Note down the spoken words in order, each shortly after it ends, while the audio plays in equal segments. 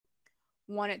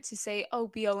wanted to say, oh,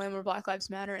 BLM or Black Lives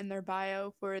Matter in their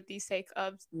bio for the sake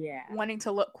of Yeah. wanting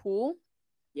to look cool.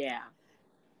 Yeah.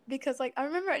 Because like I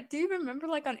remember, do you remember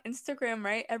like on Instagram,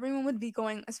 right? Everyone would be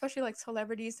going, especially like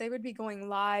celebrities, they would be going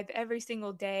live every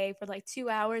single day for like 2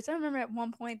 hours. I remember at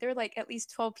one point there were like at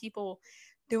least 12 people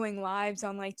doing lives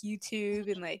on like YouTube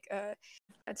and like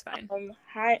that's fine.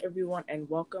 Hi everyone, and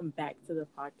welcome back to the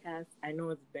podcast. I know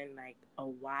it's been like a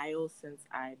while since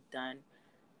I've done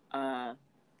a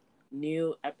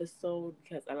new episode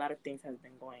because a lot of things has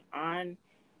been going on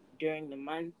during the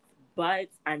month, but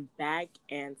I'm back,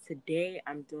 and today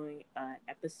I'm doing an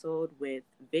episode with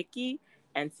Vicky,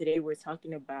 and today we're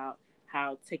talking about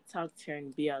how TikTok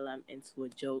turned BLM into a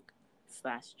joke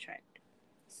slash trend.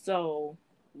 So,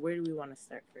 where do we want to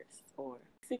start first? Or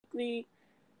basically,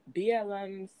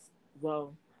 BLM's,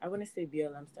 well, I wouldn't say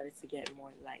BLM started to get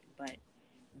more light, but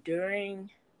during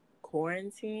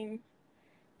quarantine,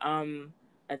 um,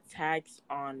 attacks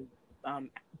on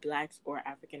blacks or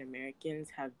African Americans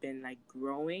have been like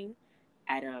growing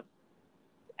at a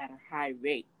high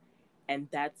rate, and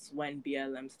that's when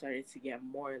BLM started to get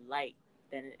more light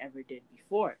than it ever did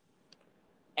before.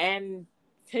 And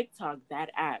TikTok, the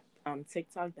app,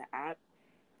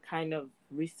 kind of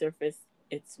resurfaced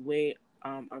its way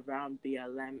around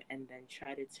BLM and then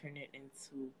try to turn it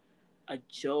into a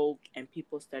joke, and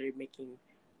people started making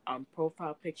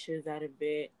profile pictures out of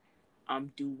it,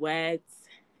 duets,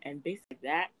 and basically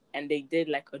that. And they did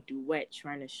like a duet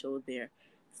trying to show their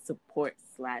support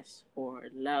slash or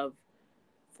love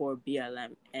for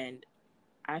BLM. And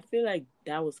I feel like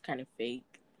that was kind of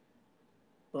fake,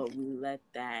 but we let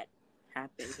that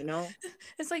happen.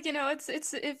 It's like,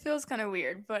 it feels kind of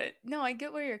weird, but no, I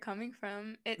get where you're coming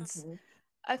from. It's Mm-hmm.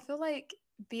 I feel like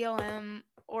BLM,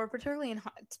 or particularly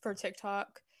for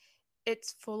TikTok,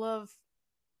 it's full of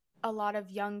a lot of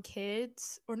young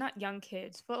kids, or not young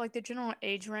kids, but like the general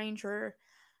age range or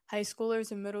high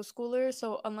schoolers and middle schoolers.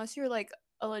 So unless you're like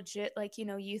a legit like,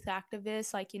 youth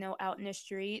activist, like, out in the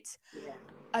streets, Yeah.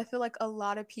 I feel like a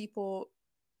lot of people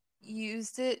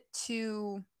used it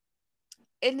to,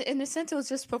 in a sense, it was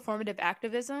just performative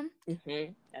activism.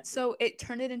 Mm-hmm. So it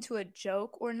turned it into a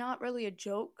joke, or not really a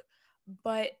joke,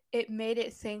 but it made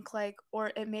it think like,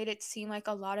 or it made it seem like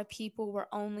a lot of people were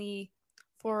only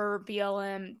for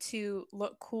BLM to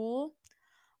look cool.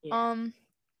 Yeah. Um,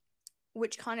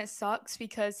 which kind of sucks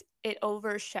because it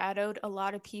overshadowed a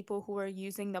lot of people who are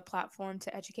using the platform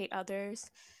to educate others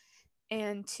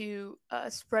and to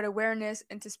spread awareness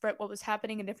and to spread what was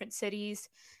happening in different cities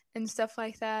and stuff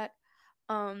like that.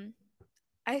 Um,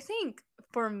 I think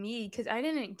for me, because I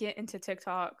didn't get into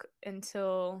TikTok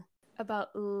until about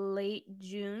late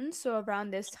June, so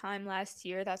around this time last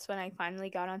year, that's when I finally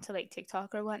got onto like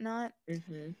TikTok or whatnot.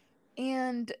 Mm-hmm.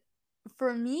 And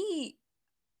for me,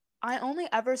 I only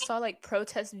ever saw like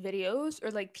protest videos,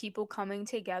 or like people coming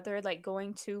together, like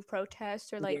going to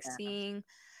protests, or like Yeah. seeing,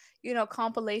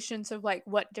 compilations of like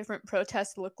what different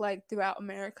protests look like throughout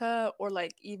America, or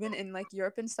like even in like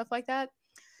Europe and stuff like that.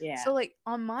 Yeah. So like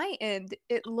on my end,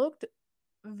 it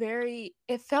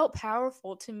felt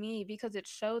powerful to me because it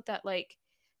showed that like,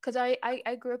 because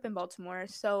I grew up in Baltimore,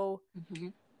 so Mm-hmm.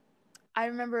 I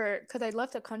remember, because I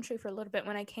left the country for a little bit,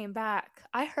 when I came back,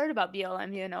 I heard about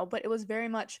BLM, but it was very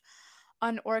much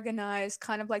unorganized,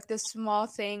 kind of like this small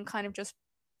thing, kind of just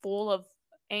full of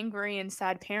angry and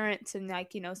sad parents and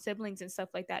like, siblings and stuff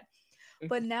like that.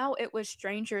 But now it was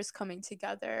strangers coming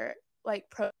together,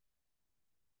 like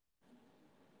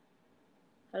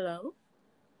Hello.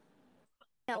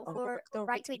 Oh. for the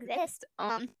right to exist.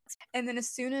 And then as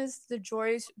soon as the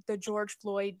George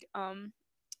Floyd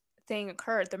thing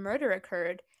occurred, the murder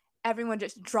occurred, everyone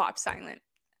just dropped silent.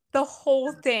 The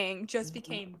whole thing just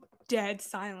became dead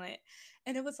silent.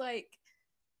 And it was like,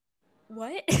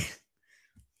 what?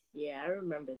 Yeah, I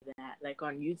remember that. Like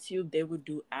on YouTube, they would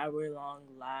do hour-long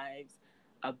lives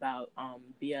about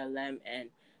BLM and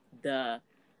the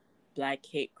black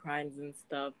hate crimes and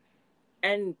stuff.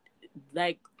 And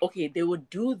like, okay, they would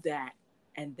do that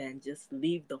and then just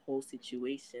leave the whole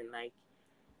situation. Like,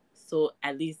 so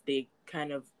at least they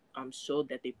kind of showed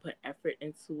that they put effort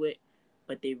into it,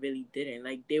 but they really didn't.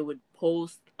 Like they would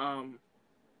post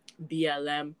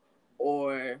BLM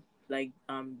or like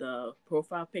the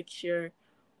profile picture,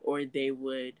 or they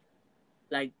would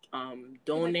like Like,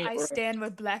 donate I or stand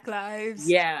with Black Lives,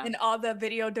 yeah, and all the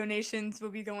video donations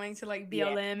will be going to like yeah,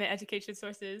 BLM and education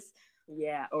sources.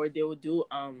 yeah, or they would do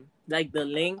like the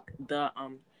link, the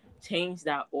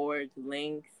change.org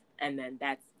links, and then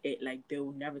that's it. Like they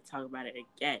will never talk about it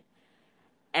again.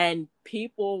 And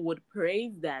people would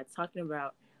praise that, talking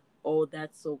about, oh,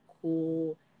 that's so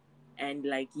cool, and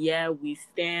like, yeah, we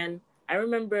stand. I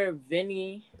remember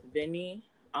Vinny.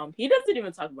 He doesn't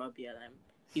even talk about BLM.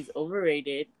 He's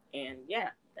overrated, and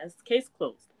yeah, that's case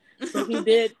closed. So he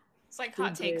did. It's like He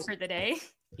hot take did. for the day.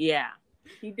 Yeah,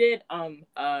 he did.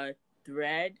 A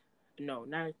thread. No,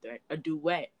 not a thread. A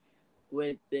duet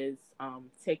with this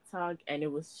TikTok, and it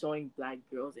was showing black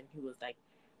girls, and he was like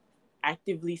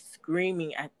actively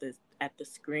screaming at the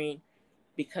screen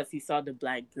because he saw the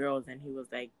black girls, and he was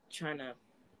like trying to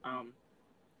um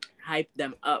hype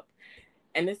them up.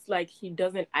 And it's like he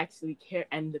doesn't actually care.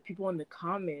 And the people in the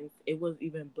comments, it was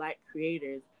even black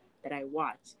creators that I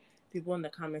watched. People in the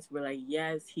comments were like,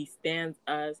 yes, he stands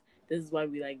us. This is why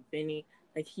we like Vinny.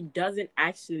 Like, he doesn't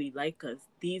actually like us.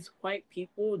 These white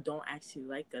people don't actually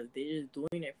like us. They're just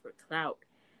doing it for clout.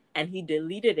 And he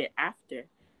deleted it after.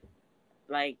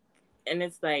 Like, and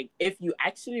it's like, if you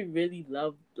actually really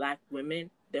love black women,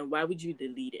 then why would you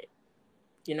delete it?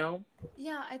 You know?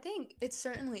 Yeah, I think it's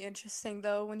certainly interesting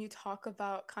though when you talk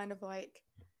about kind of like,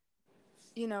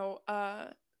 you know,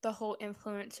 the whole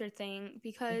influencer thing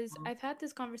because Mhm. I've had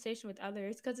this conversation with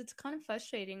others because it's kind of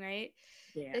frustrating, right?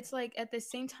 Yeah. It's like at the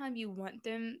same time you want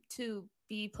them to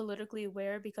be politically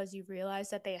aware because you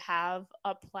realize that they have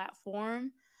a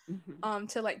platform Hmm.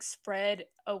 to like spread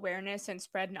awareness and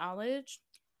spread knowledge.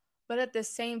 But at the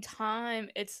same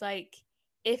time, it's like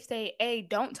if they a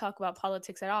don't talk about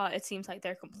politics at all, it seems like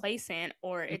they're complacent,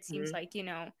 or it seems Hmm. like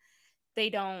they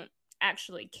don't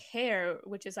actually care,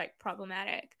 which is like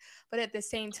problematic. But at the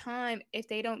same time, if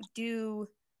they don't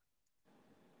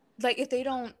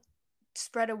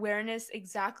spread awareness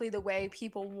exactly the way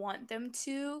people want them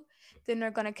to, then they're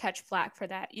gonna catch flack for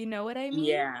that. You know what I mean?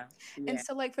 Yeah. And Yeah.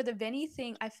 so like for the Vinny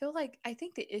thing, I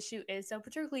think the issue is though,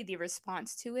 particularly the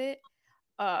response to it,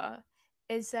 uh,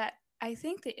 is that I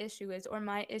think the issue is, or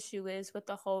my issue is with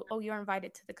the whole, oh, you're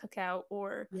invited to the cookout,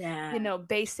 or, Yeah.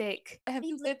 basic. Have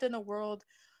you lived in a world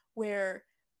where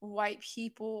white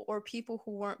people or people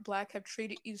who weren't black have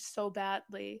treated you so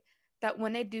badly that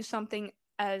when they do something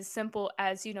as simple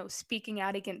as, speaking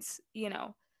out against,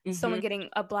 someone Hmm. getting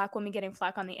a black woman getting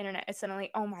flack on the internet, it's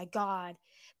suddenly, oh my God,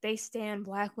 they stand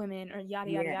black women or yada,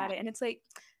 yada, Yeah. yada. And it's like,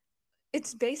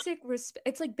 it's basic respect.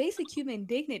 It's like basic human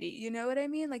dignity. You know what I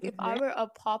mean? Like if I Hmm. were a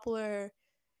popular,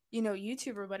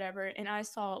 YouTuber or whatever, and I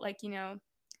saw like,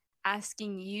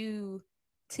 asking you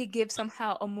to give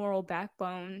somehow a moral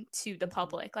backbone to the Hmm.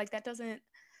 public, like that doesn't,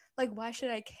 like, why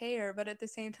should I care? But at the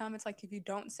same time, it's like if you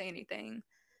don't say anything,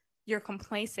 you're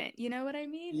complacent. You know what I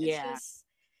mean? Yeah.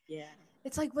 Yeah.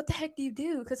 It's like, what the heck do you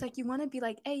do? Because like you want to be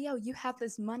like, hey, yo, you have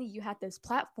this money, you have this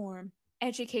platform,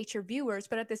 educate your viewers.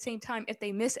 But at the same time, if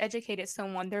they miseducated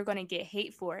someone, they're gonna get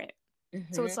hate for it.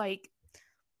 So Hmm. it's like,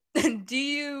 do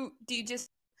you just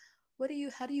what do you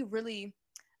how do you really?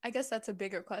 I guess that's a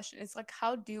bigger question. It's like,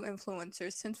 how do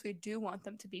influencers, since we do want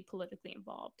them to be politically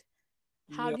involved,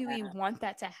 how do we Yeah. want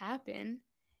that to happen?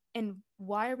 And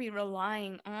why are we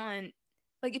relying on,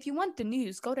 like, if you want the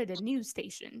news, go to the news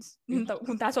stations. Hmm.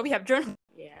 That's why we have journalists.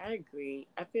 Yeah, I agree.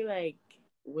 I feel like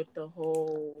with the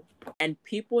whole, and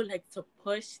people like to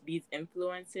push these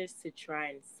influencers to try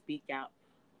and speak out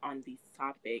on these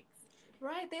topics.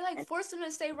 Right, they like And force them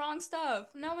to say wrong stuff,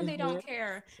 knowing they don't hmm.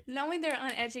 care, knowing they're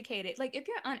uneducated. Like, if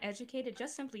you're uneducated,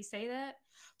 just simply say that.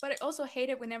 But I also hate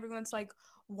it when everyone's like,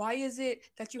 why is it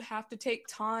that you have to take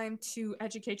time to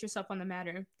educate yourself on the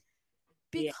matter?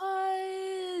 Yeah.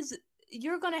 Because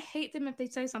you're gonna hate them if they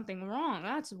say something wrong.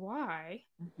 That's why.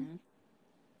 Hmm.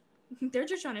 They're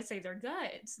just trying to save their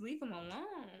guts. Leave them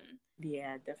alone.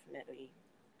 Yeah, definitely.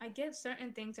 I get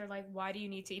certain things are like, why do you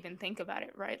need to even think about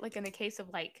it, right? Like in the case of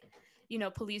like,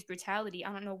 police brutality,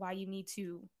 I don't know why you need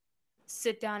to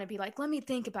sit down and be like, let me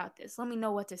think about this. Let me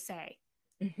know what to say.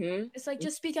 Hmm. It's like,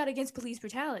 just speak out against police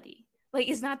brutality. Like,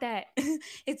 it's not that,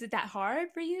 is it that hard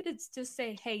for you to just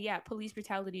say, hey, yeah, police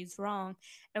brutality is wrong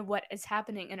and what is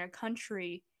happening in our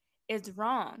country is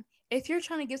wrong? If you're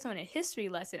trying to give someone a history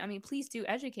lesson, I mean, please do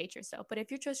educate yourself. But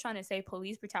if you're just trying to say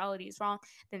police brutality is wrong,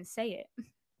 then say it.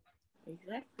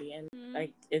 Exactly. And Mm-hmm.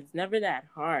 like, it's never that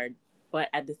hard, but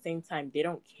at the same time, they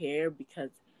don't care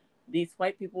because these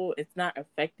white people, it's not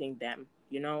affecting them.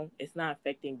 It's not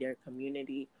affecting their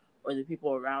community or the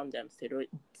people around them.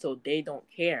 So they don't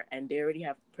care, and they already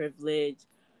have privilege.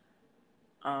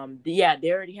 Yeah,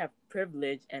 they already have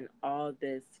privilege and all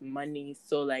this money.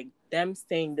 So like them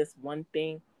saying this one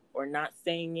thing or not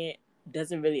saying it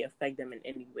doesn't really affect them in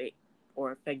any way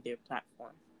or affect their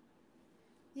platform.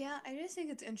 Yeah, I just think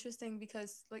it's interesting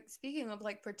because, like, speaking of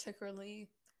like particularly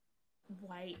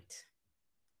white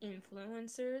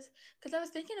influencers, because I was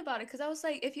thinking about it, because I was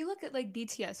like, if you look at like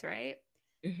BTS, right?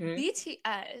 Mm-hmm.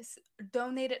 BTS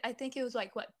donated, I think it was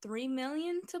like what, 3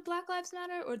 million to Black Lives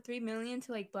Matter, or 3 million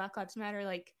to like Black Lives Matter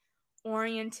like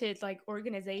oriented like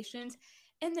organizations,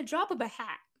 in the drop of a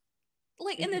hat.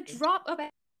 Like in the Mm-hmm. drop of a,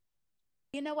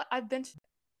 you know what? I've been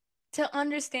to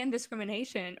understand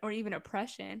discrimination or even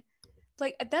oppression.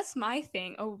 Like that's my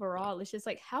thing overall. It's just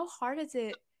like, how hard is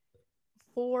it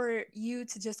for you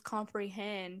to just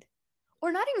comprehend,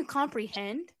 or not even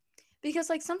comprehend, because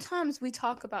like sometimes we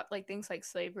talk about like things like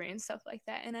slavery and stuff like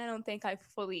that, and I don't think I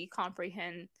fully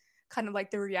comprehend kind of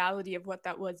like the reality of what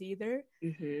that was either.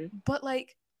 Mm-hmm. But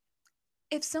like,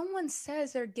 if someone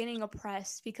says they're getting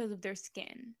oppressed because of their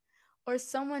skin, or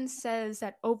someone says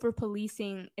that over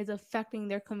policing is affecting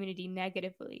their community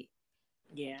negatively,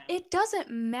 Yeah. it doesn't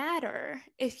matter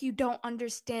if you don't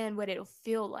understand what it'll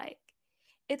feel like.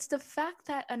 It's the fact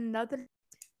that another,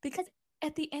 because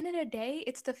at the end of the day,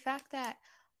 it's the fact that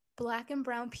Black and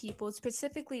brown people,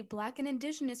 specifically Black and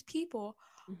indigenous people,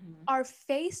 Mm-hmm. are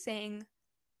facing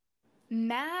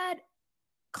mad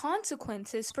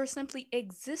consequences for simply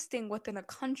existing within a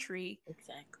country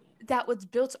Exactly. that was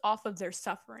built off of their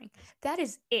suffering. That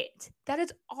is it. That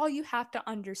is all you have to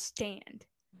understand.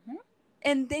 Mm-hmm.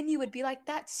 And then you would be like,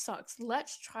 that sucks.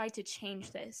 Let's try to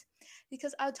change this.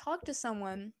 Because I talked to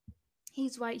someone,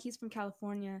 he's white, he's from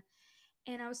California,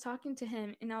 and I was talking to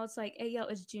him and I was like, hey, yo,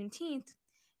 it's Juneteenth.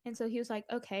 And so he was like,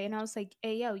 okay. And I was like,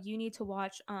 hey, yo, you need to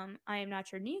watch I Am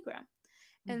Not Your Negro.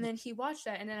 And Mm-hmm. then he watched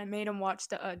that. And then I made him watch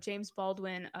the James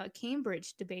Baldwin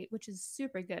Cambridge debate, which is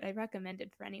super good. I recommend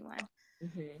it for anyone.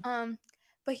 Mm-hmm. Um,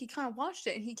 but he kind of watched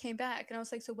it and he came back and I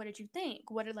was like, so what did you think?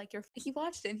 What did like your, he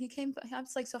watched it and he came, I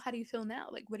was like, so how do you feel now?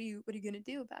 Like, what are you going to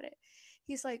do about it?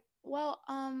 He's like, well,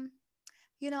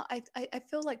 I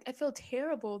feel like, I feel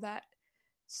terrible that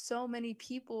so many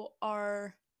people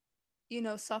are,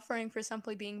 suffering for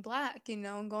simply being Black,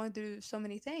 and going through so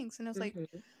many things. And I was like,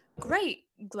 Mm-hmm. great,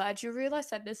 glad you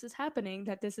realized that this is happening,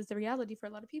 that this is the reality for a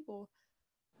lot of people.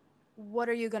 What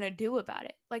are you going to do about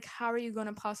it? Like, how are you going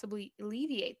to possibly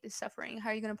alleviate this suffering?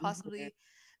 How are you going to Mm-hmm. possibly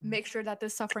make sure that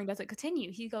this suffering doesn't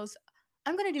continue? He goes,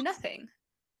 I'm going to do nothing.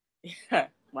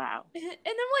 Wow. And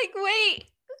I'm like,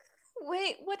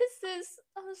 wait, what is this?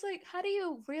 I was like, how do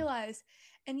you realize?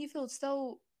 And you feel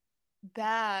so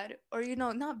bad, or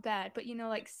not bad, but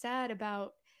like sad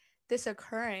about this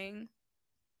occurring.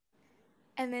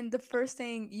 And then the first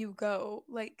thing you go,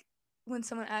 like, when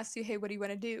someone asks you, hey, what do you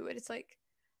want to do? And it's like,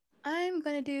 I'm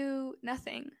gonna do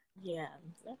nothing. Yeah.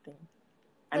 Nothing.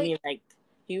 I Like, mean, like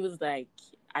he was like,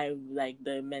 I like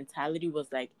the mentality was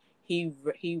like he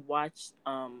watched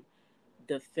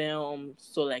the film,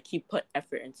 so like he put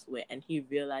effort into it and he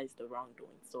realized the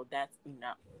wrongdoing, so that's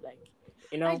enough. Like,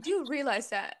 you I know. do realize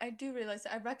that. I do realize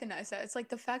that. I recognize that. It's like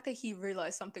the fact that he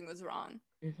realized something was wrong.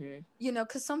 Mm-hmm.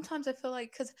 Because sometimes I feel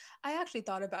like, because I actually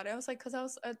thought about it. I was like, because I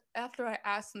was, after I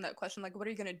asked him that question, like, what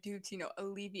are you going to do to,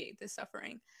 alleviate this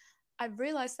suffering? I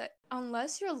realized that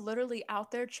unless you're literally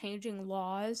out there changing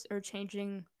laws or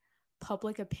changing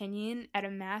public opinion at a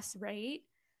mass rate,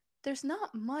 there's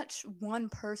not much one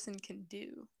person can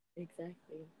do.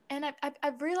 Exactly. And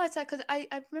I've realized that because I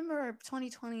remember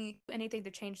 2020, anything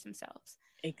to change themselves.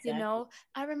 Exactly.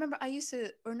 I remember I used to,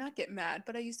 or not get mad,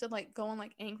 but I used to like go on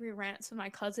like angry rants with my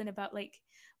cousin about like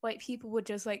white people would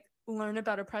just like learn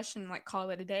about oppression and like call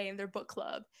it a day in their book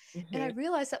club. And I Mm-hmm.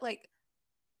 realized that like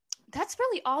that's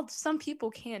really all some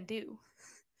people can do.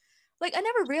 Like I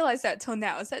never realized that till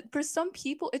now, is that for some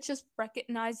people it's just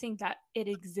recognizing that it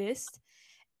exists,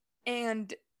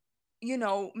 and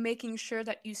making sure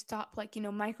that you stop like,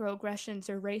 microaggressions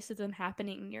or racism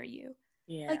happening near you.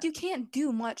 Yeah. Like you can't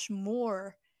do much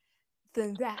more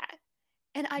than that.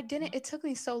 And I didn't, it took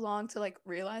me so long to like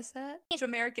realize that. It's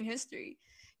American history.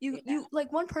 Yeah. You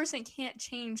like, one person can't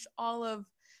change all of,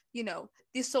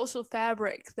 the social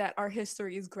fabric that our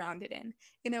history is grounded in.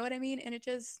 You know what I mean? And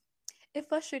it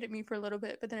frustrated me for a little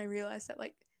bit, but then I realized that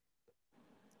like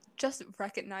just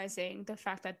recognizing the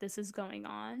fact that this is going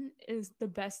on is the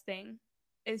best thing,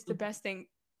 Mhm.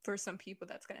 for some people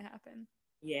that's going to happen.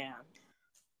 Yeah.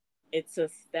 It's a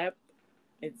step.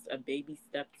 It's a baby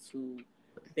step to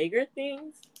bigger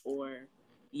things, or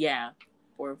yeah,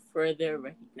 or further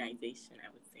recognition, I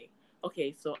would say.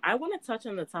 Okay, so I want to touch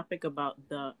on the topic about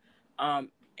the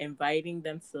inviting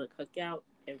them to the cookout,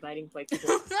 inviting white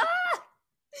people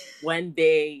when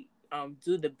they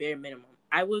do the bare minimum.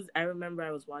 I remember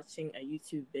I was watching a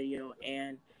YouTube video,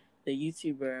 and the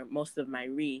YouTuber Most of My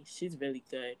Re, she's really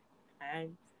good. I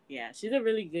Yeah, she's a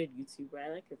really good YouTuber. I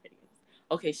like her videos.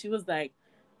 Okay, she was like,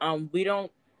 we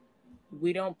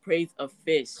don't praise a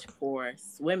fish for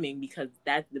swimming because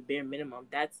that's the bare minimum.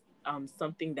 That's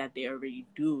something that they already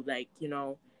do. Like,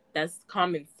 That's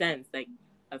common sense. Like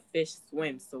a fish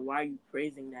swims, so why are you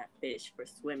praising that fish for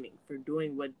swimming, for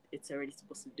doing what it's already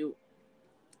supposed to do?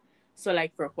 So,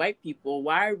 like for white people,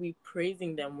 why are we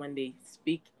praising them when they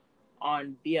speak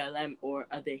on BLM or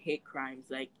other hate crimes?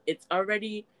 Like it's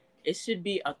already, it should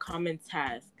be a common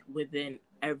task within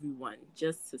everyone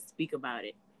just to speak about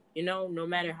it. You know, no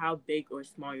matter how big or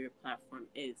small your platform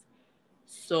is.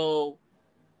 So,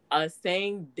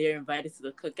 saying they're invited to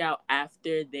the cookout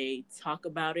after they talk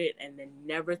about it and then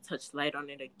never touch light on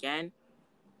it again,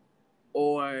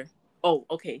 or oh,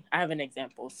 okay, I have an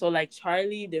example. So like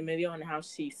Charlie D'Amelio and how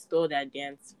she stole that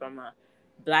dance from a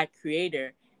black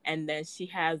creator, and then she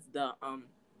has the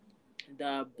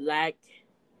black,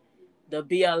 the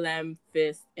BLM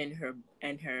fist in her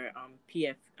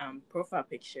PF profile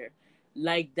picture.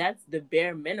 Like that's the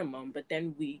bare minimum. But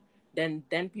then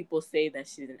then people say that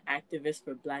she's an activist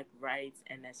for black rights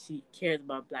and that she cares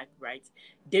about black rights.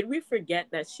 Did we forget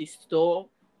that she stole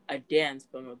a dance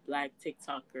from a black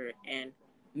TikToker and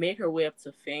made her way up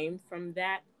to fame from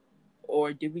that?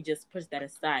 Or did we just push that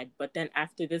aside? But then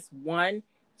after this one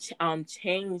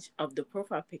change of the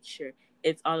profile picture,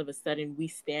 it's all of a sudden we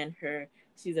stand her.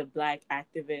 She's a black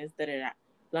activist. Da, da, da.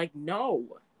 Like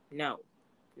no, no,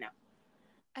 no.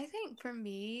 I think for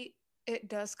me, it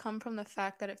does come from the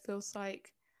fact that it feels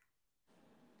like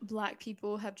black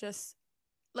people have just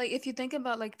like if you think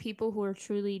about like people who are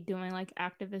truly doing like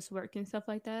activist work and stuff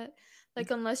like that,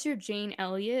 like unless you're Jane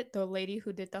Elliott, the lady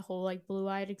who did the whole like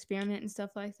blue-eyed experiment and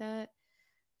stuff like that,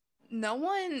 no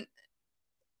one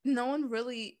no one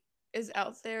really is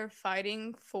out there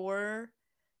fighting for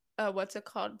what's it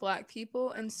called, black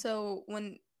people. And so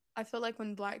when I feel like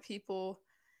when black people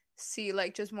see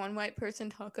like just one white person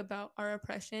talk about our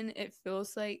oppression, it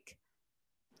feels like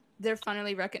they're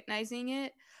finally recognizing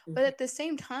it. But Mhm. at the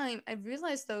same time, I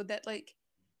realized though that like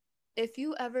if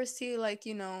you ever see like,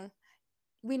 you know,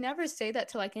 we never say that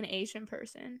to like an Asian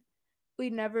person. We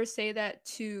never say that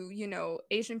to, you know,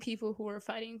 Asian people who are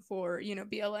fighting for, you know,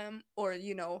 BLM or,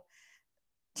 you know,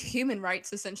 human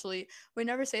rights essentially. We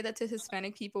never say that to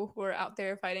Hispanic people who are out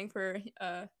there fighting for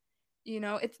you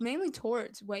know, it's mainly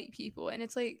towards white people. And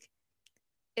it's like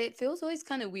it feels always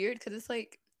kind of weird cuz it's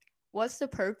like what's the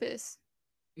purpose?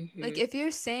 Like Mhm. if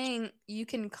you're saying you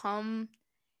can come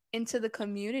into the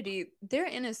community, they're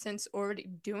in a sense already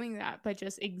doing that by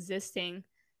just existing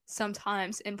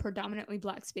sometimes in predominantly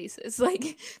black spaces.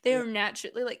 Like they Yeah. are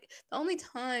naturally like the only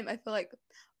time I feel like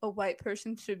a white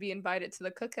person should be invited to the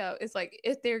cookout is like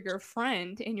if they're your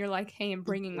friend and you're like, hey, I'm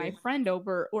bringing my Mhm. friend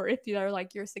over, or if you're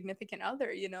like your significant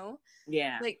other, you know,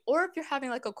 Yeah. like, or if you're having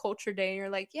like a culture day and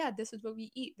you're like, yeah, this is what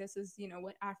we eat, this is, you know,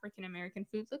 what African American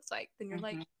food looks like, then you're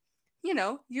like, Mhm. you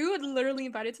know, you would literally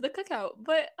invite it to the cookout.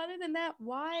 But other than that,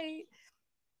 why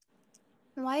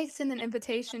extend an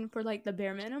invitation for like the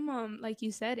bare minimum? Like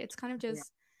you said, it's kind of Yeah.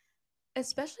 just,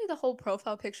 especially the whole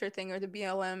profile picture thing or the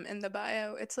BLM in the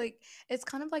bio. It's like it's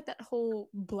kind of like that whole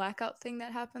blackout thing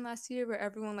that happened last year where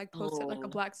everyone like posted like a Oh,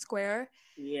 black square,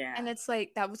 yeah. and it's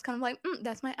like that was kind of like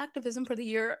that's my activism for the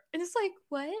year, and it's like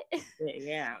what?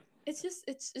 Yeah. It's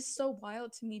just so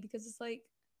wild to me because it's like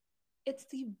it's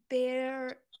the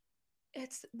bare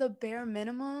it's the bare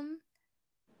minimum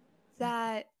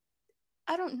that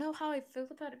I don't know how I feel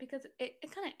about it because it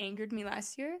kind of angered me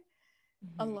last year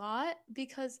a Mhm. lot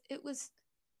because it was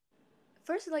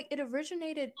first like it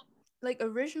originated like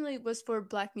originally was for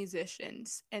black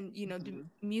musicians and you know the Mhm.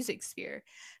 music sphere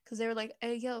because they were like,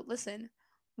 hey yo, listen,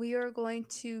 we are going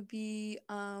to be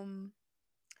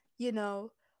you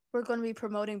know, we're going to be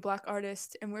promoting black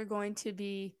artists and we're going to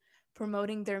be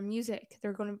promoting their music.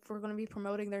 We're going to be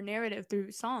promoting their narrative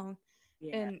through song.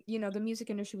 Yeah. And you know, the music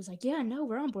industry was like, "Yeah, no,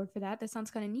 we're on board for that. That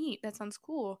sounds kind of neat. That sounds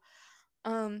cool."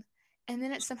 Um and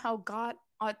then it somehow got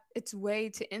on its way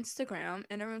to Instagram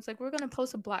and everyone's like, "We're going to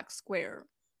post a black square."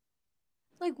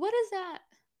 Like, what is that?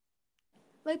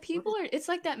 Like What people is- are it's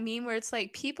like that meme where it's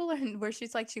like people are where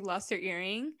she's like she lost her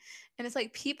earring and it's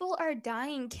like people are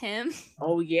dying, Kim.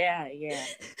 Oh yeah, yeah.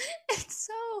 it's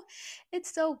so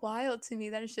it's so wild to me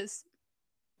that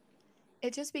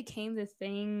it just became this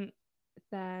thing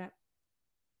that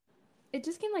it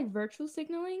just came like virtual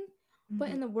signaling, but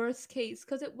Mhm. in the worst case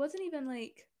because it wasn't even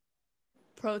like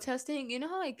protesting. You know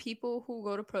how like people who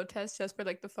go to protest just for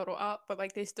like the photo op but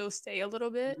like they still stay a little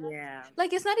bit, Yeah.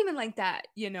 like it's not even like that,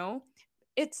 you know,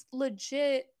 it's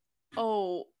legit.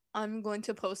 Oh, I'm going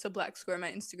to post a black square on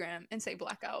my Instagram and say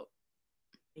blackout.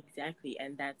 Exactly,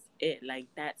 and that's it. Like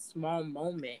that small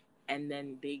moment, and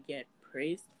then they get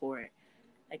praised for it.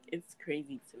 Like it's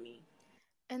crazy to me.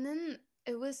 And then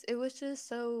it was just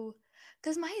so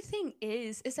because my thing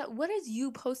is that what is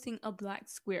you posting a black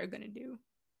square gonna do?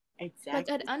 Like, I'd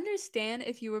Exactly. understand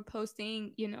if you were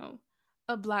posting,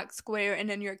 a black square and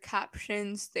in your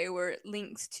captions there were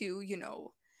links to,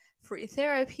 free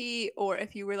therapy, or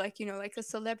if you were like, like a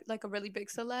celeb, like a really big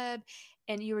celeb,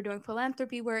 and you were doing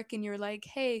philanthropy work and you're like,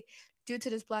 hey, due to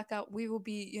this blackout, we will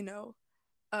be,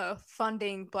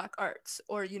 funding black arts,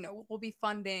 or, we'll be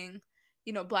funding,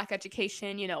 black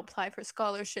education, apply for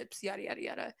scholarships, yada, yada,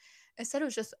 yada. Instead, it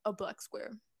was just a black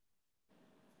square,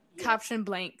 Yeah. caption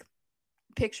blank,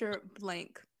 picture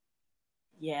blank.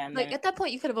 Yeah, and Like, then at that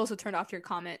point, you could have also turned off your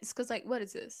comments because, like, what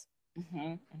is this?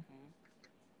 hmm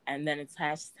and then it's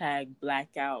hashtag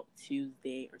Blackout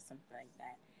Tuesday or something like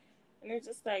that, and it's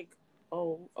just like,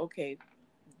 oh, okay,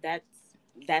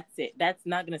 that's it. That's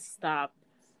not gonna stop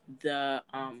the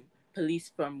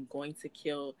police from going to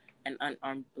kill an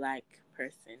unarmed black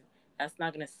person. That's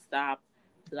not gonna stop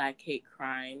black hate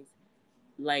crimes.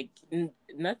 Like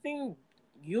nothing.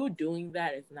 You doing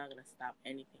that is not gonna stop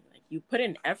anything. Like you put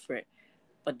in effort,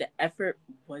 but the effort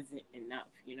wasn't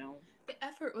enough. You know. The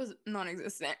effort was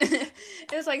non-existent. It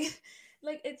was like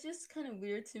it's just kind of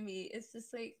weird to me. It's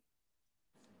just like,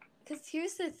 because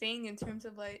here's the thing in terms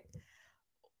of like,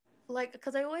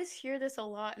 because I always hear this a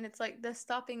lot, and it's like the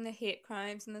stopping the hate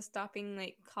crimes and the stopping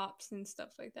like cops and stuff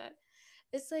like that.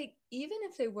 It's like, even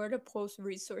if they were to post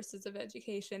resources of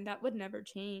education, that would never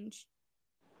change.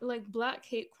 Like, black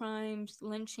hate crimes,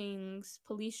 lynchings,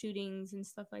 police shootings, and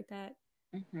stuff like that.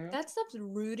 Mm-hmm. That stuff's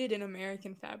rooted in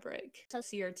American fabric. It's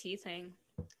a CRT thing,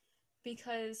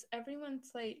 because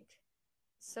everyone's like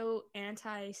so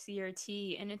anti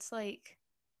CRT, and it's like,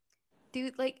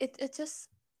 dude, like it just,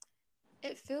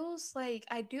 it feels like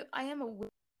I am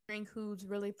wondering who's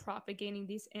really propagating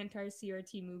these anti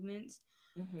CRT movements.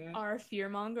 Mm-hmm. Are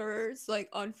fearmongers like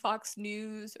on Fox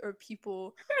News, or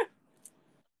people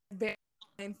very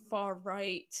far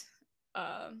right,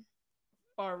 um,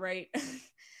 far right,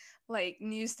 like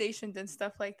news stations and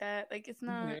stuff like that? Like, it's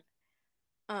Mm-hmm.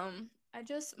 not. I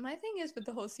just, my thing is with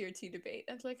the whole CRT debate.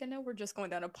 It's like, I know we're just going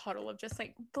down a puddle of just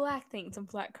like black things and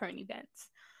black current events,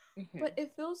 Mm-hmm. but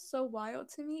it feels so wild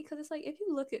to me because it's like, if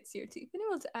you look at CRT, if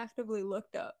anyone's actively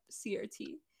looked up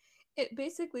CRT, it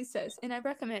basically says, and I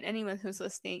recommend anyone who's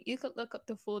listening, you could look up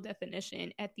the full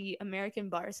definition at the American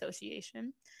Bar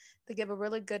Association. They give a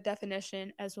really good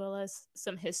definition, as well as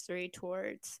some history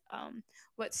towards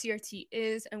what CRT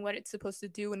is and what it's supposed to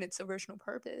do and its original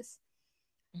purpose.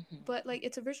 Mm-hmm. But like,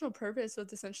 its original purpose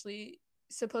was essentially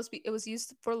supposed to be, it was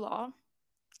used for law,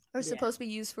 or Yeah. supposed to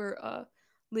be used for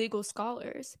legal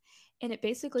scholars. And it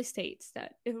basically states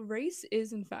that if race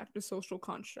is in fact a social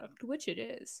construct, which it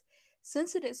is,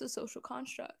 since it is a social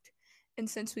construct, and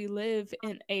since we live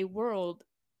in a world,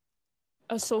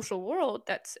 a social world,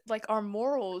 that's like our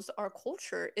morals, our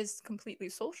culture is completely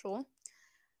social,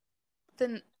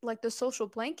 then like the social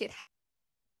blanket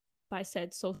by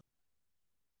said social.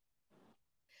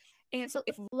 And so,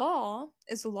 if law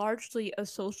is largely a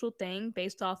social thing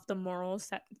based off the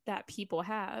morals that people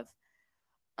have,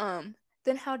 um,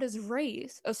 then how does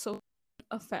race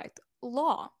affect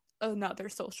law, another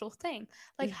social thing?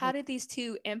 Like, Mm-hmm. how did these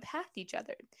two impact each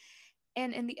other?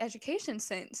 And in the education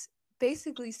sense,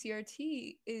 basically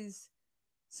CRT is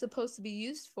supposed to be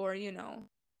used for,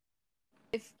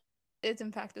 if it's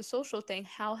in fact a social thing,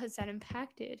 how has that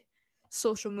impacted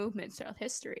social movements throughout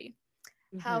history?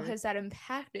 How Mm-hmm. has that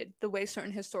impacted the way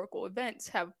certain historical events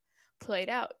have played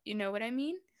out? You know what I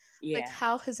mean? Like, Yeah.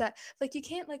 how has that, like, you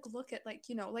can't like look at, like,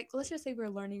 like, let's just say we're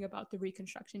learning about the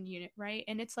Reconstruction unit, right?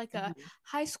 And it's like a Mm-hmm.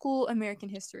 high school American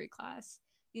history class.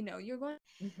 You're going,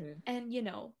 Mm-hmm. and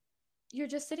you're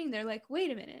just sitting there like,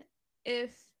 wait a minute.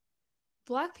 If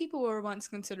black people were once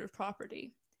considered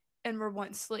property and were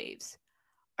once slaves,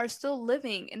 are still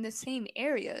living in the same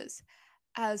areas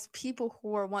as people who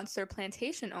were once their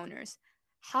plantation owners,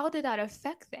 how did that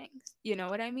affect things? You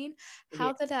know what I mean? Yeah.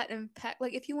 How did that impact,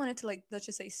 like, if you wanted to, like, let's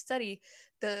just say, study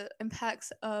the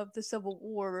impacts of the Civil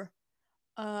War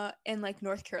in like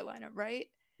North Carolina, right?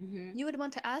 Mm-hmm. You would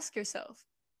want to ask yourself,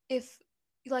 if,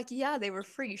 like, yeah, they were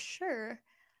free, sure,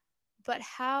 but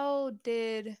how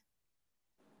did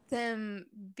them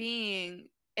being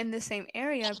in the same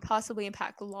area possibly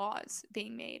impact laws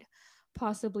being made,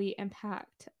 possibly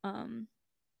impact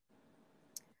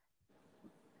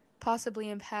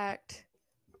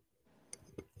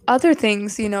other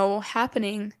things,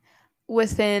 happening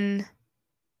within,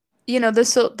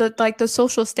 the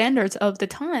social standards of the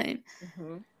time.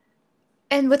 Mm-hmm.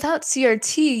 And without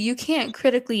CRT, you can't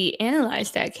critically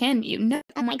analyze that, can you? No,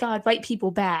 oh my god, white people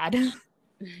bad.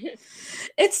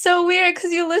 It's so weird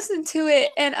because you listen to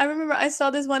it, and I remember I saw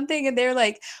this one thing, and they're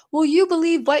like, "Well, you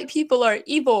believe white people are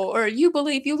evil, or you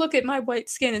look at my white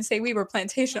skin and say we were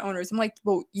plantation owners." I'm like,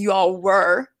 "Well, you all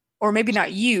were, or maybe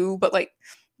not you, but like,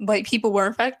 white people were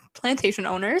in fact plantation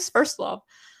owners, first of all."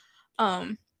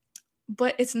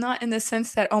 But it's not in the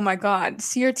sense that, oh my God,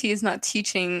 CRT is not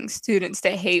teaching students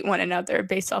to hate one another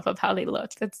based off of how they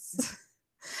look. That's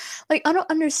like, I don't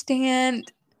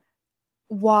understand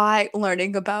why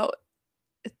learning about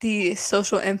the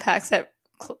social impacts that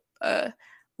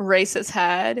race has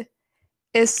had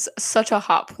is such a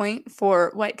hot point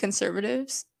for white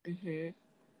conservatives.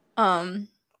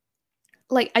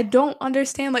 Like, I don't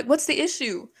understand, like, what's the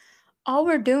issue? All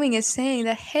we're doing is saying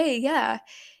that, hey, yeah,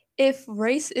 if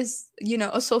race is,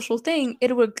 a social thing,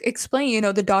 it would explain,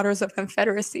 the Daughters of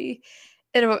Confederacy.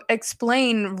 It would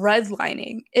explain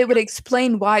redlining. It would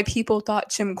explain why people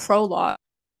thought Jim Crow law.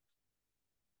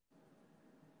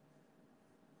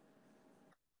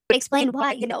 Explain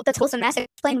why, the Tulsa Massacre.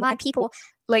 Explain why people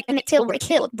like Emmett Till were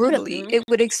killed brutally. It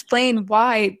would explain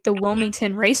why the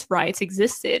Wilmington race riots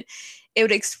existed. It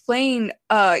would explain,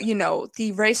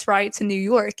 the race riots in New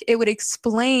York. It would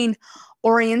explain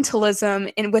Orientalism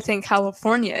within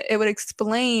California. It would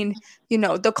explain,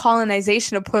 the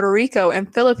colonization of Puerto Rico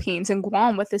and Philippines and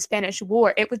Guam with the Spanish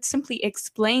War. It would simply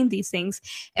explain these things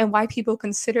and why people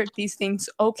considered these things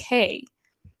okay.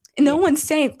 No one's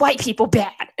saying white people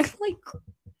bad. Like,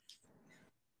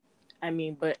 I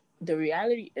mean, but the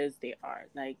reality is they are.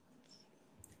 Like,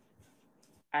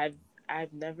 I've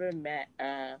never met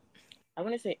I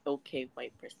want to say okay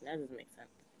white person. That doesn't make sense.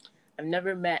 I've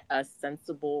never met a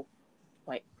sensible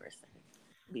white person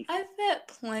before. I've met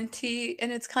plenty,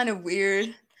 and it's kind of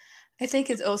weird. I think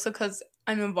it's also because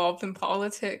I'm involved in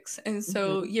politics, and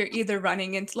so you're either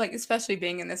running into, like, especially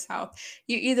being in the South,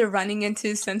 you're either running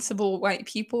into sensible white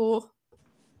people,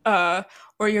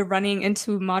 or you're running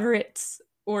into moderates,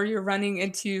 or you're running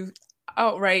into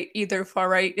outright either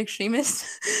far-right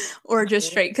extremists or just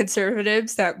straight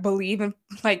conservatives that believe in,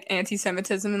 like,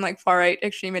 anti-Semitism and, like, far-right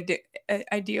extreme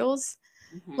ideals.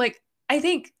 Like, I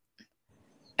think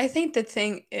the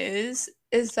thing is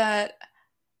that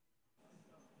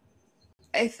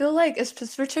I feel like it's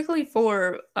particularly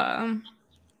for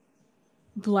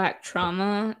Black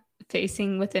trauma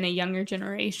facing within a younger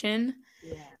generation,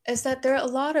 is that there are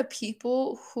a lot of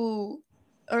people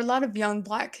or a lot of young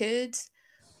Black kids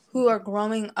who are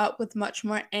growing up with much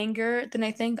more anger than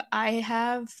I think I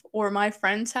have or my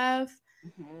friends have,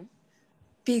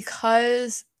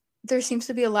 because there seems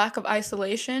to be a lack of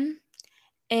isolation.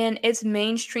 And it's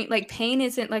mainstream, like, pain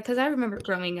isn't, like, because I remember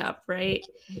growing up, right?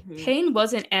 Pain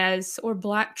wasn't as, or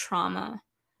Black trauma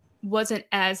wasn't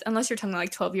as, unless you're talking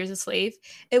like 12 Years a Slave,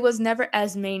 it was never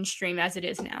as mainstream as it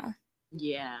is now.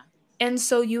 Yeah. And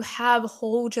so you have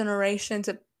whole generations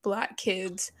of Black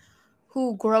kids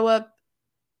who grow up,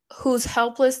 whose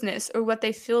helplessness, or what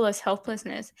they feel as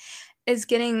helplessness, is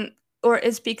getting, or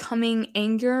is becoming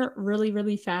anger really,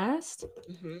 really fast.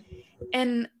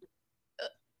 And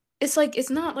it's like, it's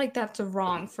not like that's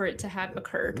wrong for it to have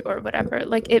occurred or whatever.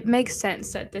 Like, it makes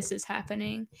sense that this is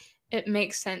happening. It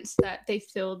makes sense that they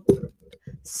feel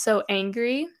so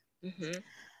angry.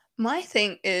 My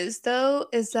thing is, though,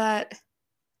 is that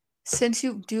since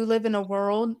you do live in a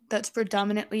world that's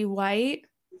predominantly white,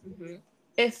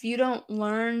 if you don't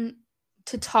learn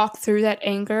to talk through that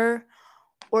anger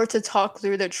or to talk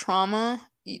through the trauma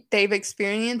they've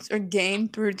experienced or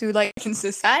gained through like in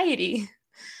society,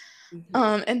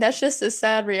 and that's just a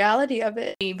sad reality of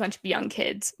it. A bunch of young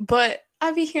kids, but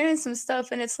I be hearing some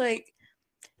stuff, and it's like,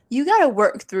 you gotta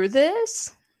work through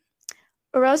this,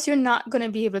 or else you're not gonna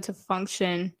be able to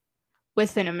function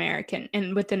within American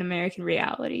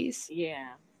realities. Yeah.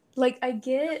 Like, I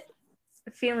get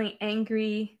feeling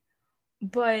angry,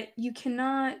 but you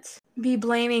cannot be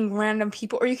blaming random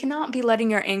people, or you cannot be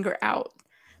letting your anger out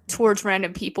towards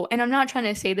random people. And I'm not trying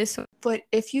to say this, but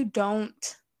if you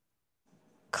don't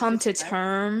come to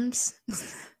terms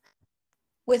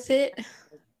with it,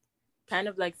 kind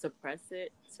of like suppress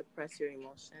your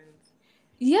emotions.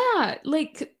 Yeah,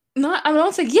 like, not, I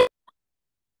don't say, yeah,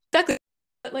 exactly.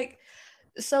 But like,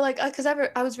 so like, because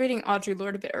I was reading Audre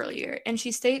Lorde a bit earlier, and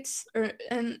she states,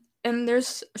 and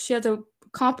she has a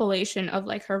compilation of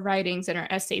like her writings and her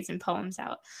essays and poems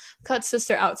out called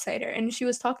Sister Outsider, and she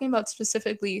was talking about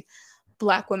specifically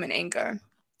Black women anger.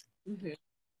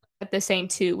 At the same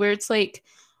too, where it's like,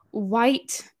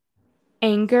 white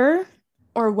anger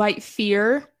or white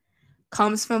fear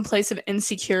comes from a place of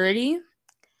insecurity,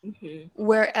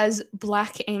 whereas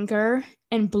Black anger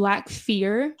and Black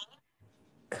fear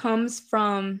comes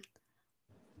from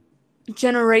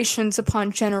generations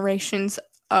upon generations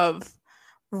of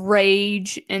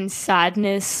rage and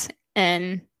sadness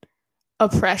and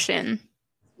oppression.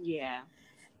 Yeah.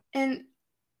 And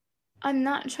I'm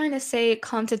not trying to say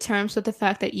come to terms with the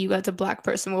fact that you as a Black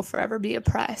person will forever be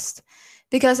oppressed,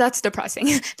 because that's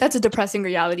depressing. That's a depressing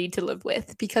reality to live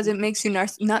with, because it makes you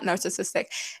not narcissistic.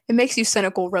 It makes you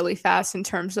cynical really fast in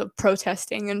terms of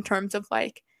protesting, in terms of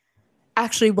like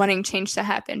actually wanting change to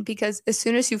happen. Because as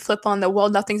soon as you flip on the, well,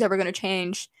 nothing's ever going to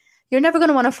change, you're never going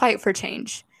to want to fight for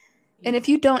change. And if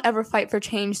you don't ever fight for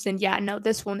change, then yeah, no,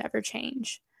 this will never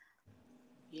change.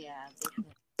 Yeah.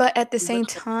 But at the same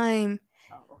time,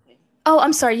 oh, okay. Oh,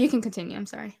 I'm sorry. You can continue. I'm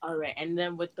sorry. All right. And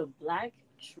then with the Black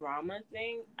trauma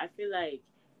thing, I feel like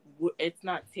it's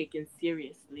not taken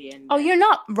seriously. And oh, you're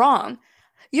not wrong.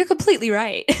 You're completely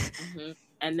right.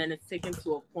 And then it's taken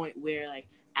to a point where like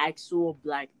actual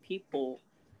Black people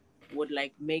would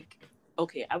like make,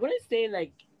 okay, I wouldn't say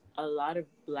like a lot of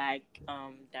Black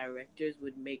directors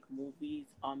would make movies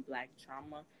on Black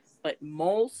trauma, but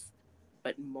most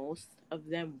of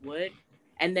them would.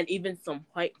 And then even some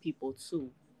white people too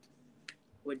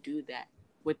would do that.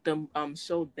 With the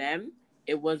show Them,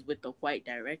 it was with the white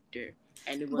director,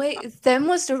 and it was. Wait, Them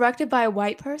was directed by a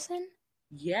white person?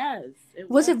 Yes, it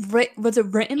was. Was it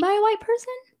written by a white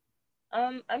person?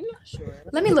 I'm not sure.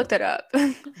 Let me look that up.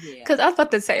 Because I was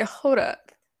about to say, hold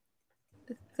up.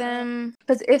 Them,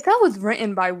 because if that was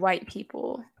written by white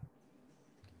people,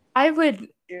 I would.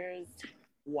 There's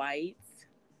white,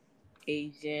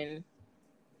 Asian,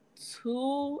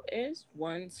 2-ish,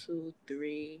 1, 2,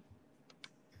 3,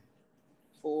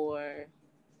 4,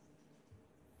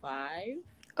 5.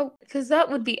 Oh, because that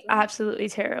would be absolutely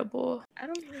terrible. I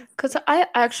don't know. Because I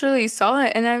actually saw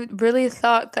it, and I really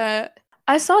thought that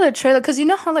I saw the trailer. Because you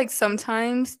know how like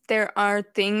sometimes there are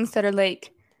things that are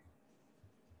like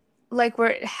where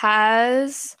it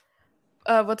has,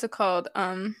 what's it called?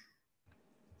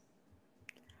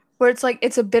 Where it's like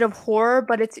it's a bit of horror,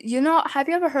 but it's, you know, have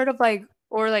you ever heard of like,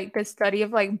 or like the study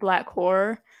of like Black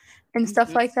horror and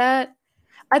stuff like that?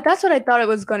 That's what I thought it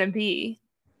was gonna be.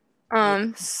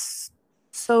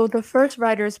 So the first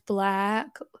writer is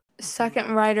Black.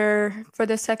 Second writer for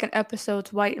the second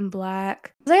episode's white and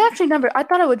Black. I actually I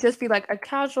thought it would just be like a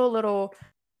casual little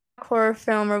horror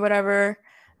film or whatever.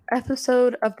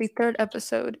 Episode of the third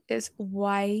episode is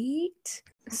white.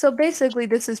 So basically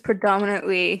this is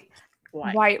predominantly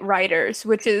white writers,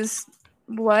 which is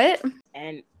what?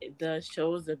 And the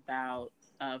show's about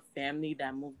a family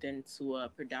that moved into a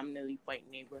predominantly white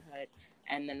neighborhood,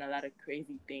 and then a lot of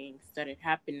crazy things started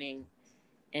happening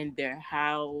in their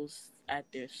house, at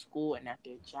their school, and at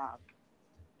their job.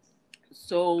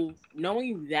 So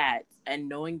knowing that, and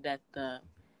knowing that the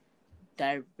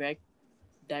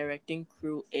directing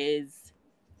crew is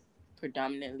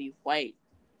predominantly white,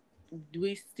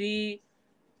 we see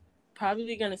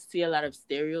probably gonna see a lot of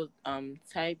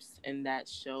stereotypes in that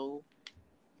show,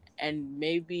 and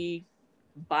maybe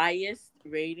biased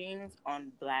ratings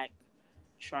on Black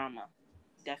trauma.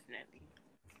 Definitely.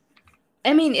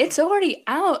 I mean, it's already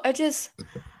out. Because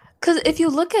if you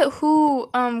look at who,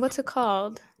 what's it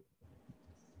called?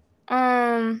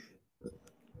 Like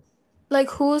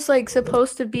who's like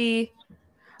supposed to be.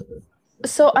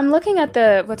 So I'm looking at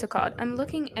the, what's it called? I'm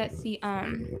looking at the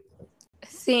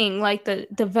thing, like the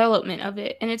development of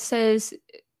it, and it says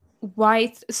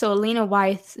Wythe. So Alina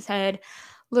Wythe said,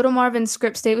 Little Marvin's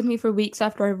script stayed with me for weeks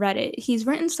after I read it. He's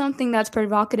written something that's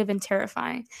provocative and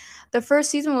terrifying. The first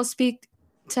season will speak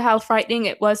to how frightening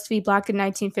it was to be Black in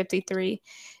 1953.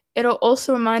 It'll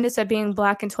also remind us that being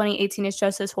Black in 2018 is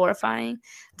just as horrifying.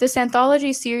 This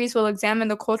anthology series will examine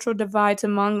the cultural divides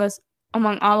among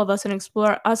all of us, and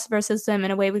explore us versus them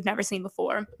in a way we've never seen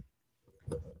before.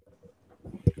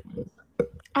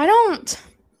 Because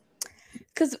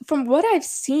from what I've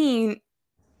seen,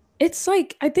 it's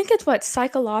like, I think it's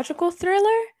psychological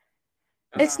thriller?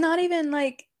 It's not even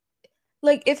like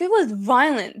if it was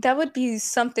violent, that would be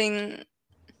something.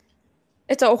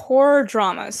 It's a horror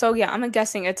drama. So yeah, I'm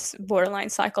guessing it's borderline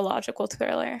psychological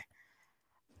thriller.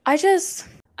 I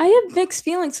have mixed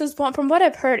feelings, because from what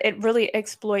I've heard, it really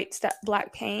exploits that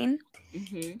Black pain.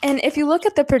 And if you look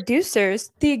at the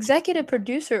producers, the executive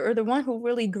producer, or the one who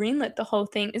really greenlit the whole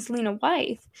thing, is Lena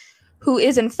Wythe, who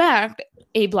is in fact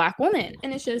a Black woman.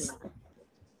 And it's just,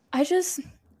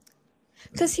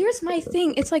 because here's my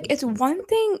thing. It's like, it's one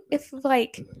thing if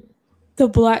like the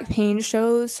Black pain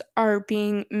shows are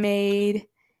being made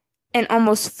and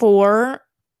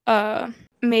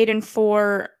made in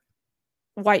for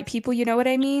white people, you know what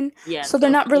I mean? Yeah. So they're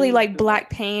not really like Black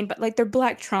pain, but like they're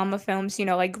Black trauma films, you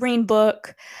know, like Green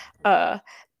Book, the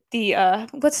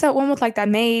what's that one with like that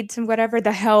maids and whatever,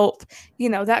 The Help, you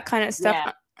know, that kind of stuff.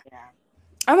 Yeah.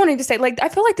 I wanted to say, like, I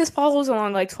feel like this follows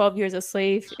along like 12 Years a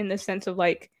Slave in the sense of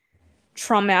like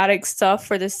traumatic stuff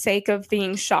for the sake of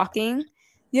being shocking.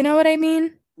 You know what I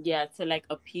mean? Yeah, to like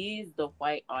appease the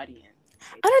white audience.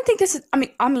 I don't think this is.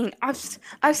 I mean,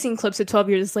 I've seen clips of 12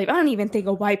 Years a Slave. I don't even think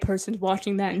a white person's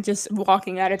watching that and just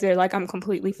walking out of there like I'm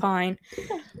completely fine.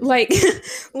 Like,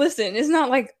 listen, it's not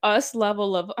like us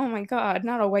level of oh my god,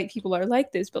 not all white people are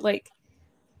like this, but like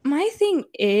my thing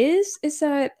is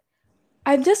that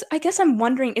I guess I'm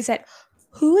wondering is that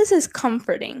who is this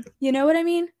comforting? You know what I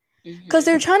mean? Because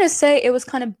they're trying to say it was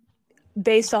kind of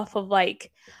based off of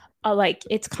like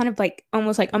it's kind of like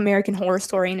almost like American Horror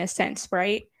Story in a sense,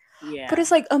 right? Yeah. But it's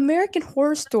like American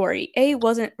Horror Story. A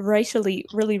wasn't really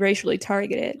racially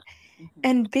targeted,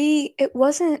 and B it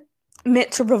wasn't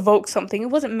meant to provoke something. It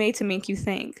wasn't made to make you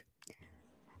think.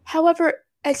 However,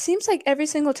 it seems like every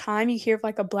single time you hear of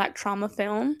like a black trauma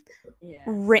film Yeah.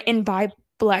 written by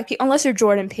black people, unless you're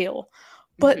Jordan Peele,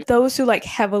 but those who like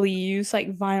heavily use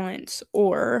like violence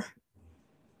or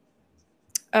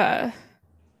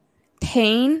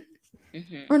pain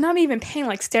or not even pain,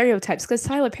 like stereotypes, because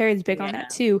Tyler Perry is big on that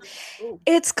too.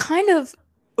 It's kind of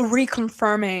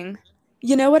reconfirming,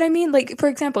 you know what I mean? Like, for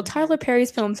example, Tyler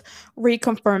Perry's films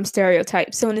reconfirm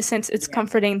stereotypes. So in a sense, it's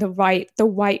comforting the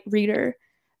white reader.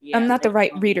 I'm not the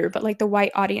right reader, but like the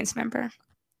white audience member.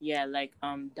 Yeah, like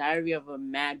Diary of a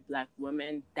Mad Black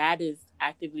Woman, that is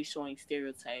actively showing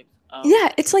stereotypes.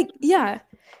 Yeah, it's like, yeah.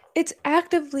 It's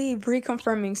actively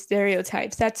reconfirming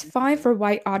stereotypes. That's fine for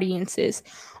white audiences.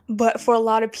 But for a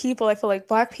lot of people, I feel like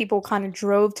black people kind of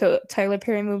drove to Tyler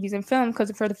Perry movies and film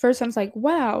because for the first time, it's like,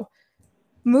 wow,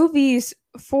 movies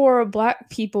for black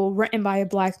people written by a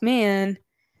black man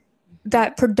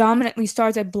that predominantly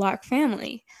stars a black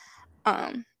family.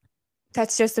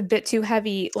 That's just a bit too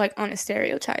heavy, like, on the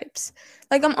stereotypes.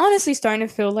 Like, I'm honestly starting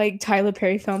to feel like Tyler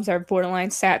Perry films are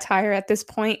borderline satire at this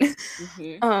point.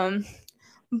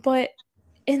 But,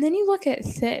 and then you look at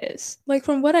this, like,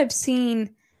 from what I've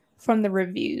seen from the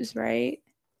reviews, right?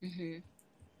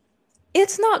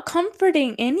 It's not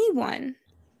comforting anyone.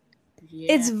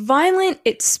 Yeah. It's violent,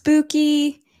 it's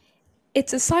spooky,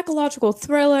 it's a psychological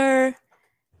thriller.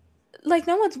 Like,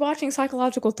 no one's watching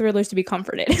psychological thrillers to be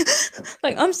comforted.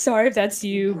 Like, I'm sorry if that's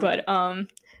you, but,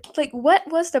 like, what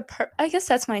was the I guess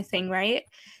that's my thing, right?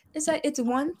 Is that it's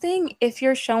one thing if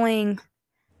you're showing,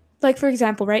 like, for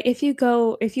example, right? If you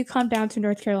come down to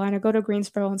North Carolina, go to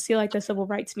Greensboro and see, like, the Civil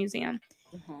Rights Museum,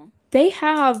 they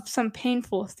have some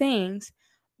painful things,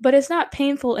 but it's not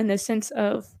painful in the sense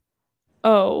of,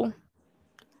 oh,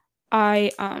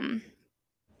 I'm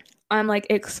like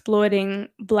exploiting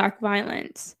black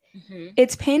violence.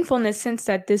 It's painful in the sense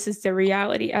that this is the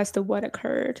reality as to what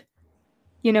occurred.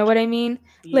 You know what I mean?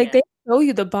 Yeah. Like, they show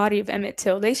you the body of Emmett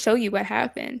Till. They show you what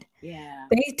happened. Yeah.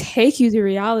 They take you the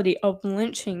reality of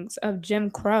lynchings, of Jim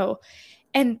Crow.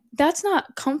 And that's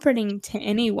not comforting to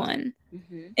anyone.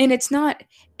 And it's not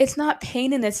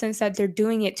pain in the sense that they're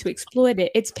doing it to exploit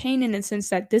it. It's pain in the sense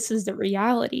that this is the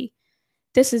reality.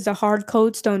 This is the hard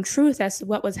cold stone truth as to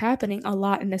what was happening a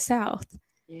lot in the South.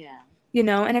 Yeah. You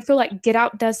know, and I feel like Get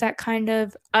Out does that kind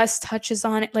of. Us touches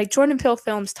on it. Like, Jordan Peele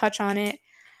films touch on it.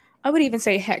 I would even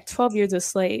say, heck, 12 Years a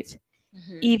Slave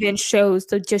even shows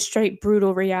the just straight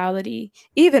brutal reality.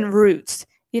 Even Roots,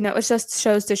 you know, it just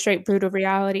shows the straight brutal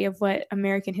reality of what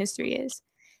American history is.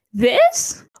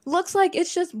 This looks like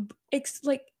it's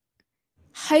like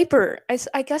hyper.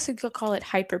 I guess you could call it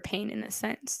hyper pain in a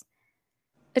sense.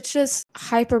 It's just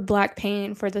hyper black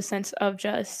pain for the sense of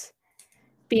just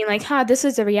being like, this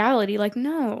is a reality. Like,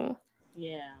 no.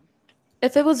 Yeah.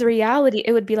 If it was a reality,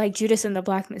 it would be like Judas and the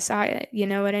Black Messiah. You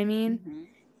know what I mean?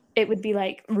 It would be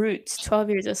like Roots, 12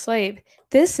 Years a Slave.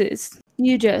 This is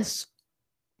you just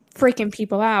freaking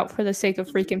people out for the sake of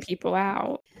freaking people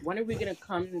out. When are we going to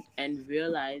come and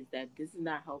realize that this is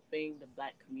not helping the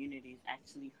black community? It's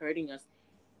actually hurting us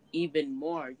even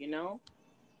more, you know?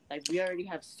 Like, we already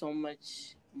have so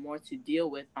much more to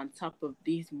deal with on top of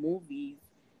these movies,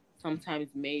 sometimes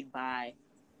made by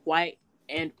white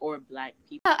and or black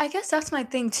people. Yeah, I guess that's my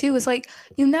thing too, is like,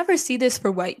 you never see this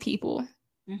for white people.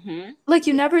 Like,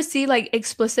 you never see like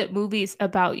explicit movies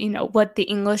about, you know, what the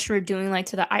English were doing like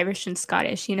to the Irish and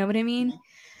Scottish, you know what I mean?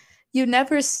 You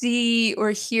never see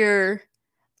or hear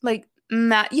like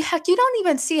heck, you don't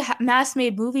even see mass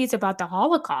made movies about the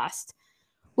Holocaust,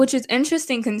 which is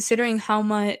interesting considering how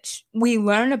much we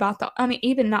learn about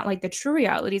even not like the true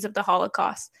realities of the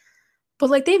Holocaust, but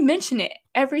like they mention it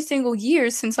every single year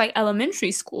since like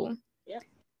elementary school. Yeah.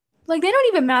 Like, they don't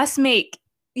even mass make,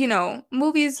 you know,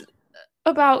 movies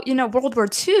about, you know, World War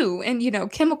II and, you know,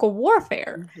 chemical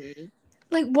warfare.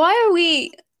 Like, why are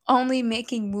we only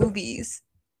making movies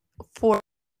for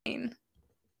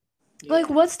Like,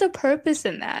 what's the purpose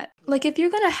in that? Like, if you're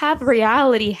gonna have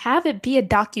reality, have it be a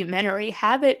documentary,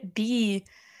 have it be,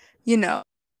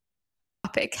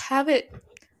 topic, have it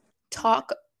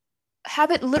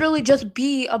literally just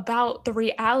be about the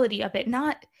reality of it,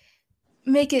 not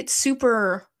make it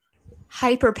super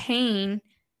hyper pain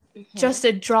just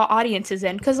to draw audiences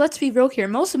in. Because let's be real here,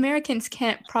 most Americans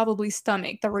can't probably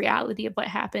stomach the reality of what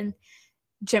happened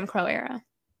Jim Crow era.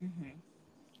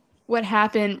 What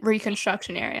happened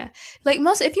Reconstruction era. Like,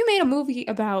 if you made a movie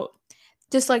about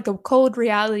just like the cold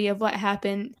reality of what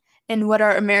happened and what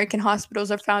our American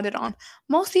hospitals are founded on,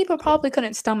 most people probably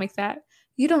couldn't stomach that.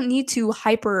 You don't need to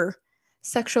hyper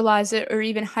sexualize it or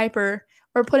even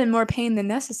or put in more pain than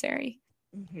necessary.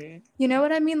 You know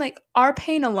what I mean? Like, our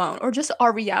pain alone or just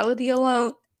our reality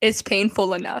alone is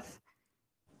painful enough.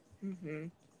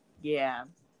 Yeah.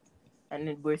 And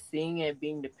then we're seeing it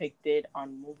being depicted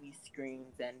on movie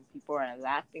screens, and people are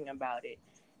laughing about it,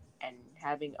 and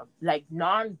having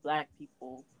non-black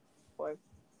people, or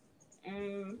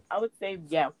I would say,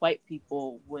 white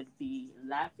people would be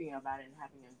laughing about it and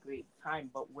having a great time.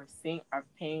 But we're seeing our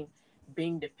pain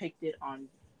being depicted on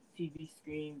TV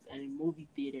screens and in movie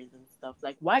theaters and stuff.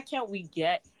 Like, why can't we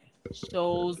get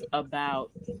shows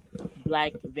about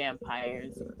black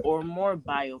vampires or more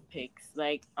biopics?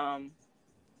 Like, I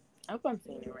hope I'm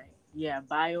saying it right. Yeah,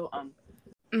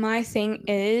 My thing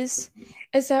is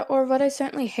that, or what I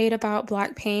certainly hate about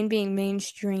Black pain being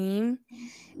mainstream,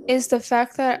 is the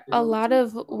fact that a lot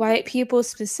of white people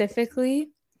specifically,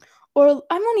 or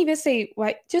I won't even say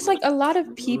white, just like a lot of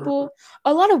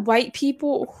white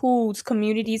people whose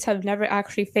communities have never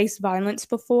actually faced violence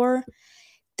before,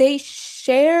 they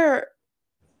share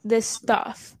this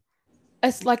stuff.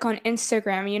 It's like on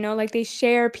Instagram, like they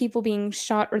share people being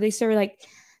shot, or they share like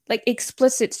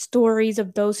explicit stories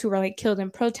of those who were like killed in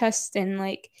protests and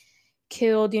like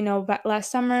killed,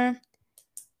 last summer.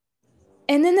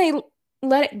 And then they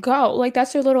let it go. Like,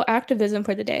 that's their little activism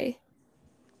for the day.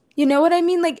 You know what I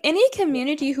mean? Like, any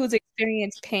community who's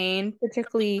experienced pain,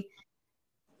 particularly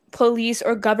police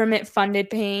or government funded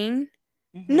pain,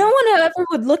 no one ever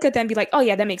would look at them and be like, oh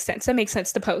yeah, that makes sense. That makes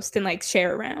sense to post and like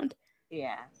share around.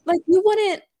 Yeah. Like, you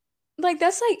wouldn't, like,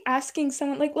 that's like asking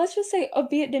someone, like, let's just say a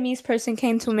Vietnamese person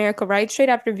came to America, right? Straight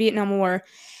after Vietnam War.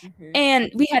 And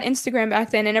we had Instagram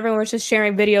back then, and everyone was just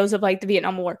sharing videos of like the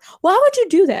Vietnam War. Why would you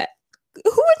do that? Who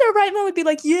in their right mind would be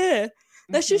like, yeah,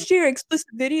 let's just share explicit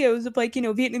videos of like,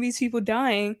 Vietnamese people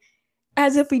dying,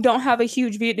 as if we don't have a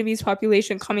huge Vietnamese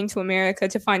population coming to America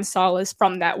to find solace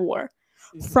from that war,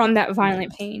 from that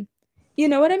violent pain. You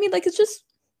know what I mean? Like,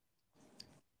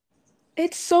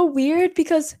 it's so weird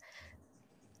because,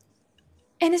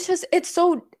 and it's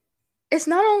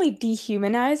not only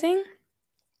dehumanizing,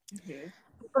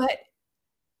 but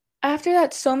after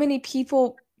that, so many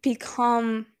people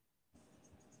become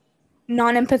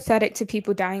non-empathetic to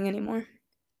people dying anymore.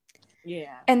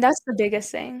 Yeah. And that's the biggest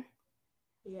thing.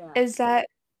 Yeah. Is that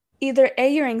either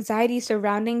your anxiety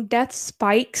surrounding death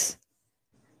spikes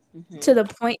to the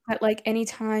point that like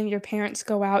anytime your parents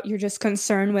go out, you're just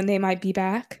concerned when they might be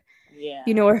back. Yeah.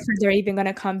 Or if they're even going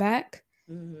to come back.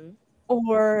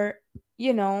 Or,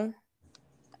 you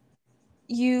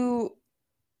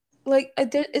like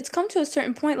it's come to a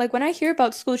certain point. Like, when I hear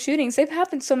about school shootings, they've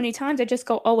happened so many times, I just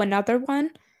go, oh, another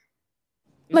one.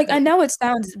 Like, I know it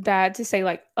sounds bad to say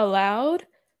like aloud,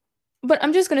 but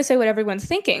I'm just going to say what everyone's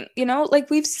thinking, like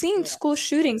we've seen school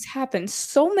shootings happen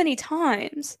so many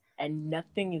times and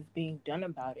nothing is being done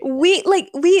about it. We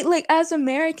as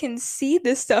Americans see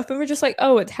this stuff and we're just like,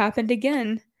 oh, it's happened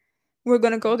again. We're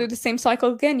going to go through the same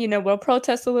cycle again. We'll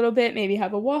protest a little bit, maybe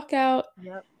have a walkout.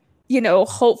 Yep.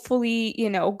 Hopefully,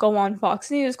 go on Fox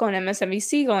News, go on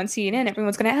MSNBC, go on CNN.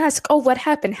 Everyone's going to ask, oh, what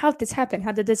happened? How did this happen?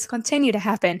 How did this continue to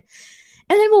happen?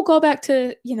 And then we'll go back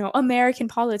to, American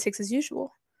politics as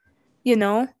usual.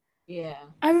 Yeah.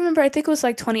 I remember, I think it was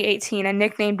like 2018. I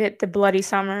nicknamed it the Bloody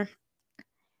Summer.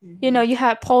 You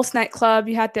had Pulse nightclub.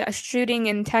 You had the shooting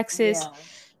in Texas. Yeah.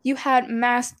 You had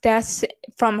mass deaths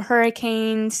from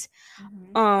hurricanes.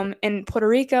 In Puerto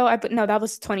Rico. That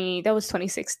was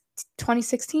 2016,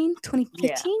 2015.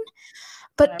 Yeah.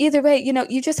 But either way,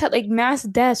 you just had like mass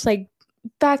deaths like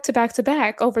back to back to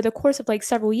back over the course of like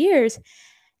several years.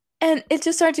 And it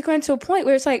just started to go into a point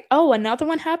where it's like, oh, another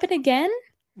one happened again?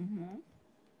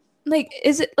 Like,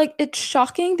 is it like, it's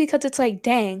shocking because it's like,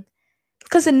 dang.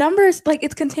 Because the numbers, like,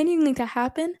 it's continuing to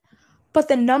happen, but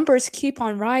the numbers keep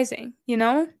on rising,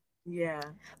 Yeah.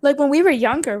 Like, when we were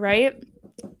younger, right?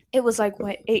 It was like,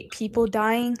 what, 8 people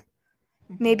dying?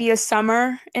 Maybe a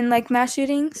summer in like mass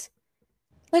shootings?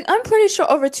 Like, I'm pretty sure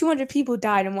over 200 people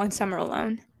died in one summer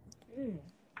alone.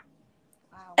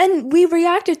 Wow. And we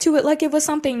reacted to it like it was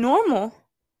something normal.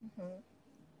 Mm-hmm.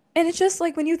 And it's just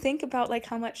like when you think about like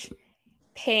how much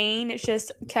pain is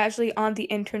just casually on the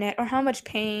internet, or how much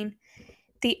pain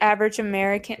the average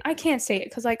American, I can't say it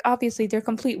because like obviously they're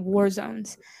complete war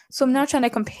zones. So I'm not trying to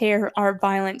compare our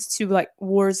violence to like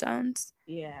war zones.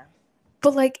 Yeah.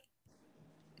 But like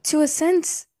to a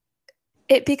sense,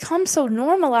 it becomes so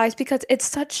normalized because it's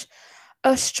such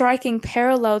a striking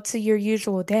parallel to your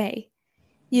usual day.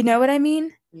 You know what I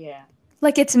mean? Yeah.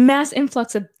 Like it's mass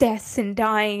influx of deaths and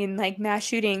dying and like mass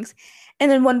shootings.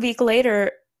 And then 1 week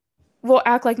later, we'll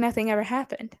act like nothing ever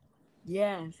happened.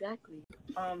 Yeah, exactly.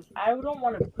 I don't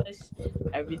want to push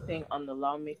everything on the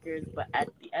lawmakers, but at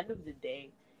the end of the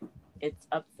day, it's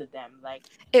up to them. Like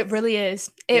It really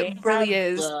is. they It have really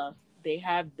is. the they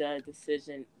have the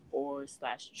decision or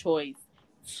slash choice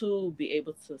to be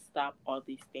able to stop all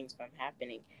these things from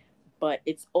happening. But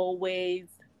it's always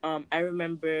I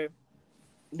remember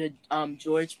the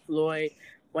George Floyd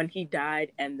when he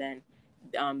died, and then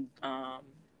um um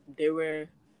they were,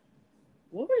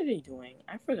 what were they doing?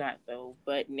 I forgot though.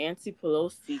 But Nancy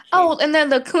Pelosi came. Oh, and then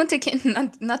the Kunta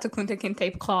Kinte, not the Kunta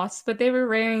Kinte cloths, but they were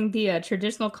wearing the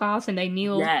traditional cloths and they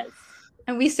kneeled. Yes.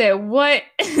 And we said, what?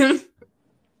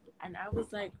 And I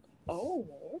was like,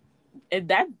 oh,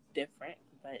 that's different,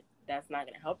 but that's not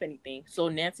gonna help anything. So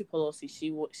Nancy Pelosi,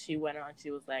 she went on.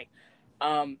 She was like,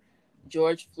 um,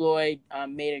 George Floyd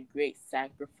made a great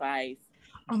sacrifice,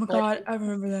 Oh my but God, I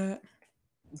remember that.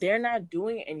 they're not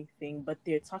doing anything. But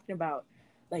they're talking about,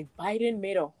 like, Biden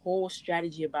made a whole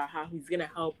strategy about how he's gonna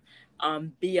help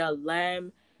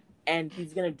BLM, and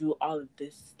he's gonna do all of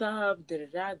this stuff, da da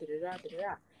da da da da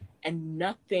da, and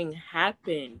nothing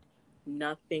happened.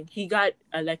 Nothing. He got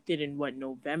elected in what,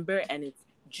 November, and it's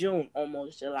June,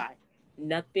 almost July.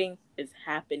 Nothing is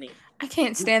happening. I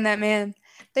can't stand that man.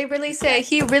 They really say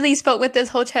Exactly. he really spoke with this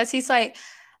whole chest. He's like,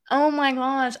 oh my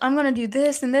gosh, I'm gonna do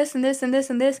this and this and this and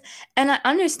this and this. And I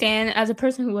understand as a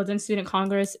person who was in student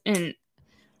congress, and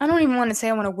I don't even want to say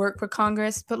I want to work for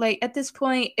Congress, but like at this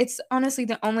point, it's honestly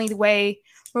the only way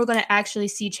we're gonna actually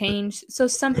see change. So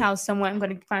somehow, somewhere, I'm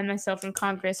gonna find myself in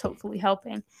Congress, hopefully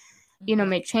helping, Mm-hmm.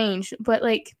 make change. But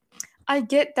like I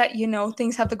get that,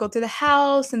 things have to go through the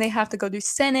House and they have to go through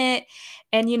Senate.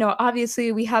 And,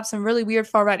 obviously we have some really weird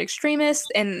far right extremists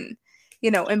and,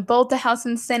 in both the House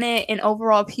and Senate, and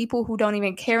overall people who don't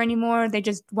even care anymore. They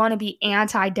just want to be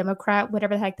anti Democrat,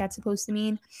 whatever the heck that's supposed to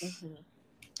mean. Mm-hmm.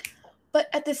 But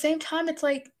at the same time, it's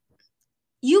like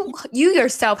you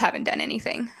yourself haven't done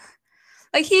anything.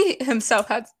 Like he himself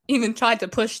has even tried to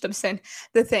push the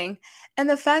thing. And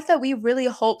the fact that we really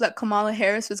hope that Kamala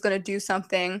Harris was going to do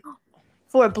something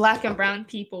for Black and brown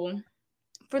people,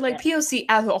 for like Yeah. POC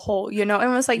as a whole,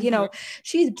 everyone's was like, Mm-hmm.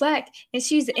 she's Black and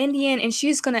she's Indian and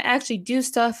she's gonna actually do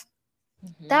stuff.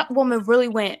 Mm-hmm. That woman really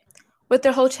went with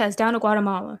their whole chest down to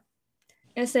Guatemala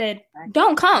and said,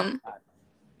 don't come,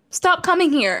 stop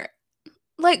coming here.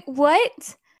 Like,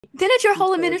 what? Didn't your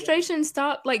whole administration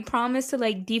stop, like, promise to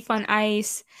like defund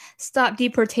ICE, stop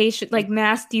deportation, like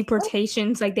mass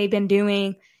deportations like they've been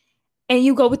doing? And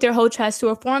you go with their whole chest to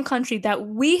a foreign country that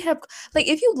we have, like,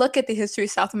 if you look at the history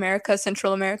of South America,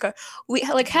 Central America, we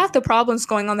like half the problems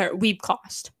going on there we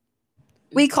caused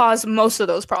most of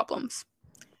those problems.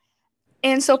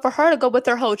 And so for her to go with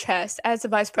her whole chest as the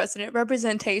vice president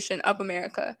representation of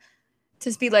America, to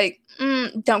just be like,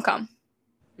 don't come,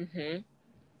 Mm-hmm.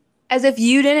 as if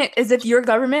you didn't, as if your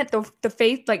government, the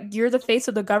face, like you're the face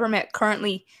of the government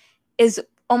currently, is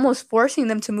almost forcing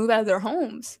them to move out of their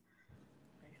homes.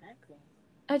 Exactly.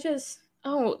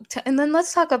 And then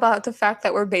let's talk about the fact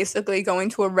that we're basically going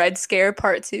to a Red Scare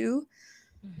Part 2.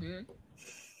 Mm-hmm.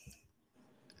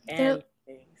 And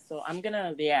so I'm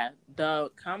gonna, the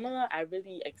Kamala, I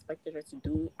really expected her to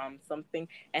do something,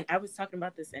 and I was talking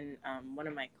about this in one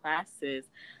of my classes.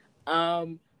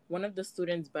 One of the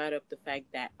students brought up the fact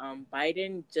that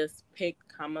Biden just picked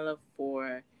Kamala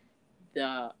for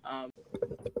the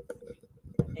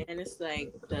and it's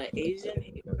like the Asian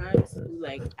hate crimes too.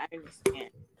 Like, I understand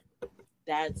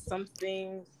that's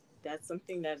something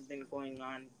that's been going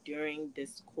on during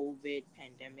this COVID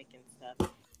pandemic and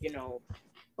stuff, you know.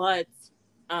 But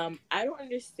I don't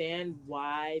understand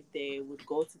why they would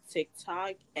go to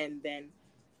TikTok and then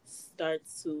start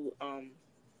to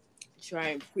try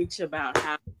and preach about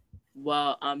how,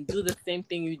 well, do the same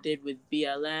thing you did with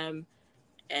BLM,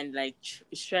 and like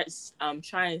try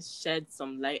and shed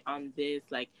some light on this,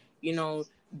 like, you know,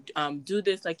 do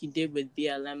this like you did with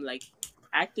BLM, like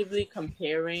actively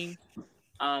comparing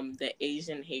the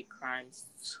Asian hate crimes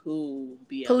to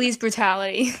BLM. Police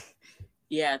brutality.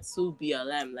 Yeah, to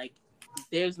BLM. Like,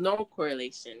 there's no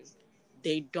correlation.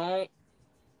 They don't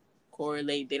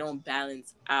correlate, they don't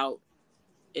balance out.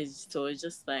 It's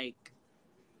just like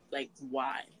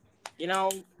why, you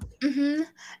know? Mm-hmm.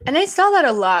 And I saw that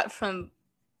a lot from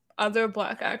other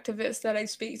Black activists that I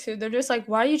speak to. They're just like,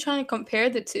 why are you trying to compare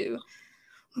the two?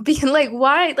 Being like,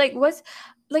 why? Like, what's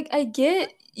like? I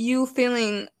get you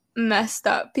feeling messed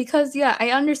up because, yeah,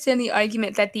 I understand the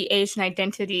argument that the Asian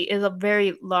identity is a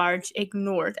very large,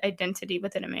 ignored identity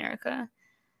within America.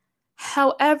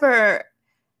 However,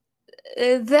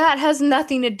 that has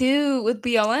nothing to do with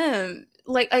BLM.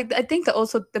 Like, I think that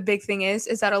also the big thing is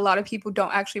that a lot of people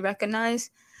don't actually recognize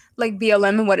like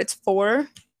BLM and what it's for.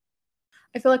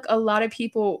 I feel like a lot of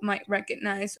people might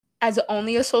recognize as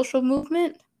only a social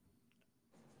movement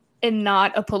and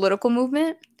not a political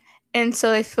movement. And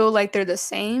so they feel like they're the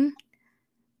same.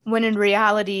 When in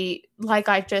reality, like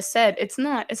I just said, it's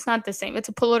not the same. It's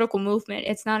a political movement.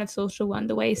 It's not a social one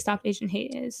the way Stop Asian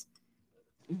Hate is.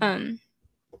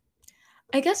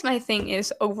 I guess my thing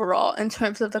is overall in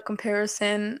terms of the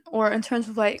comparison or in terms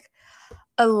of like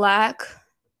a lack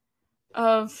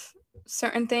of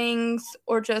certain things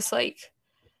or just like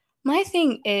my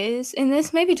thing is, and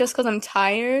this maybe just because I'm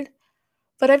tired,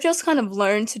 but I've just kind of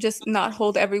learned to just not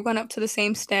hold everyone up to the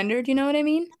same standard. You know what I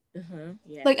mean?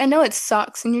 Yeah. Like, I know it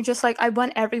sucks, and you're just like, I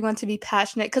want everyone to be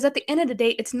passionate, because at the end of the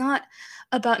day, it's not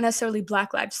about necessarily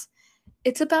Black lives.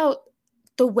 It's about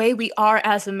the way we are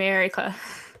as America.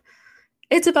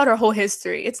 It's about our whole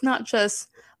history. It's not just,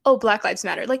 oh, Black Lives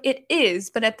Matter. Like, it is,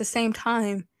 but at the same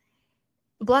time,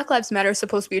 Black Lives Matter is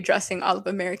supposed to be addressing all of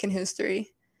American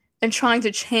history and trying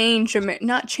to change,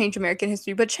 not change American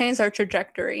history, but change our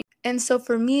trajectory. And so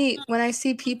for me, when I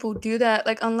see people do that,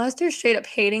 like, unless they're straight up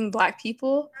hating Black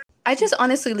people, I just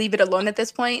honestly leave it alone at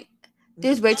this point.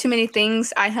 There's way too many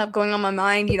things I have going on my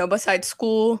mind, you know, besides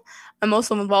school. I'm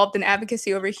also involved in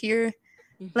advocacy over here.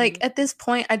 Like, at this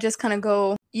point, I just kind of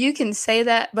go, you can say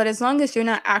that, but as long as you're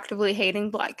not actively hating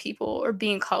Black people or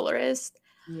being colorist,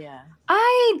 yeah,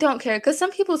 I don't care. Because some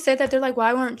people say that, they're like,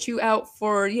 why weren't you out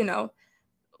for, you know,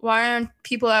 why aren't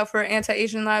people out for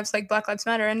anti-Asian lives like Black Lives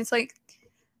Matter? And it's like,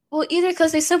 well, either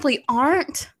because they simply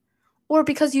aren't, or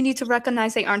because you need to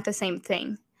recognize they aren't the same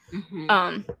thing.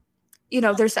 You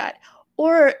know, there's that.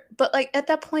 Or, but like at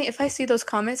that point, if I see those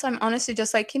comments, I'm honestly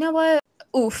just like, you know what?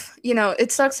 Oof, you know,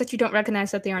 it sucks that you don't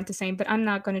recognize that they aren't the same, but I'm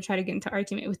not going to try to get into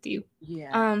argument with you.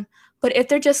 Yeah. But if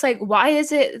they're just like, why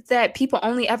is it that people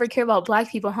only ever care about Black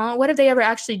people, huh? What have they ever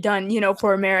actually done, you know,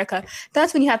 for America?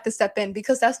 That's when you have to step in,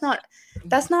 because that's not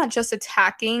just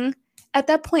attacking. At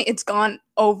that point, it's gone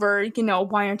over, you know,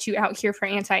 why aren't you out here for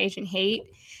anti-Asian hate?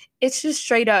 It's just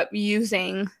straight up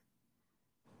using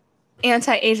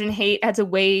anti-Asian hate as a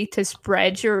way to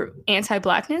spread your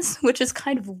anti-Blackness, which is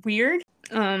kind of weird.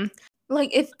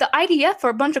 Like, if the IDF are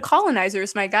a bunch of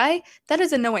colonizers, my guy, that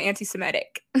doesn't know what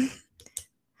anti-Semitic.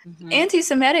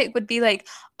 Anti-Semitic would be like,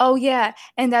 oh yeah,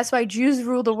 and that's why Jews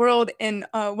rule the world. And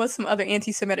what's some other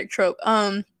anti-Semitic trope?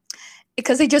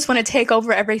 Because they just want to take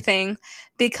over everything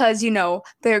because, you know,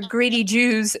 they're greedy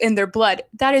Jews in their blood.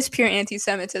 That is pure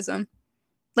anti-Semitism.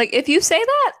 Like, if you say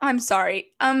that, I'm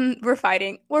sorry. We're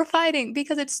fighting. We're fighting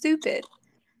because it's stupid.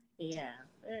 Yeah.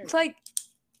 It's like,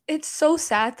 it's so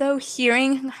sad though,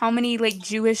 hearing how many like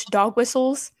Jewish dog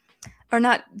whistles, or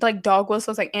not like dog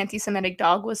whistles, like anti-Semitic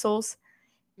dog whistles,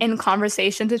 in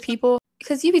conversations with people.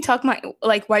 Because you be talking about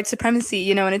like white supremacy,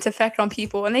 you know, and its effect on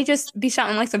people, and they just be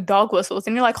shouting like some dog whistles,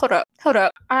 and you're like, hold up.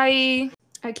 I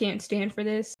can't stand for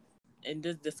this. In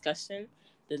this discussion,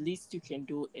 the least you can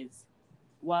do is,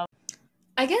 well,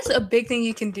 I guess a big thing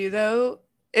you can do though,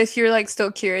 if you're like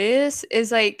still curious,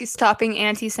 is like stopping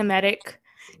anti-Semitic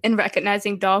and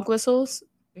recognizing dog whistles.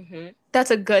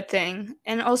 That's a good thing.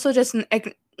 And also just not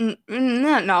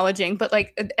acknowledging, but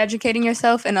like educating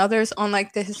yourself and others on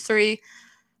like the history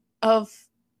of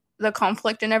the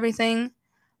conflict and everything.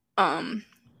 Or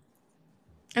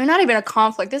not even a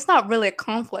conflict. It's not really a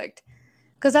conflict,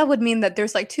 because that would mean that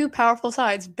there's like two powerful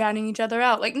sides batting each other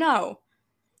out. Like, no.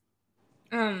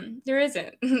 There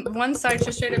isn't. One side's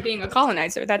just straight up being a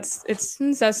colonizer. It's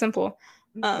that simple.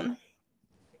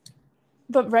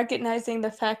 But recognizing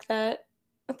the fact that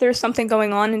there's something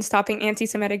going on in stopping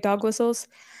anti-Semitic dog whistles,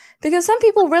 because some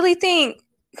people really think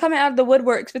coming out of the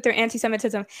woodworks with their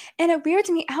anti-Semitism, and it weirds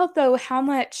me out though how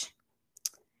much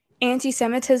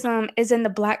anti-Semitism is in the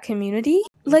Black community.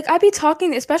 Like, I be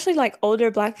talking, especially like older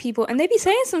Black people, and they be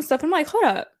saying some stuff. I'm like, hold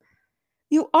up,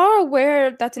 you are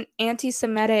aware that's an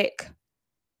anti-Semitic,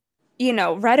 you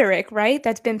know, rhetoric, right?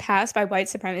 That's been passed by white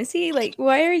supremacy. Like,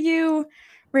 why are you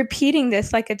repeating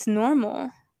this like it's normal?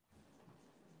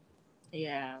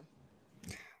 Yeah.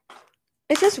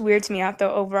 It just weirds me out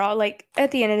though overall. Like,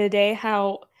 at the end of the day,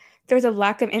 how there's a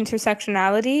lack of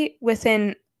intersectionality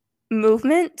within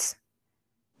movements.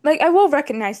 Like, I will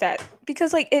recognize that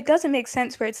because, like, it doesn't make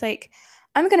sense where it's like,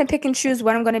 I'm going to pick and choose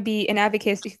what I'm going to be an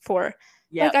advocacy for.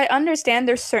 Yep. Like, I understand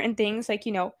there's certain things, like,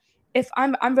 you know, if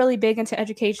I'm really big into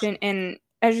education and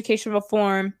education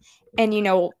reform and, you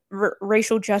know,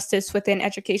 racial justice within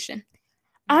education.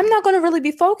 I'm not going to really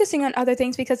be focusing on other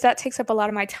things because that takes up a lot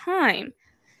of my time.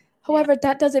 However,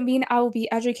 that doesn't mean I will be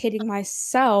educating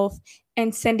myself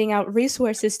and sending out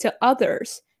resources to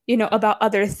others, you know, about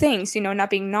other things, you know, not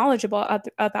being knowledgeable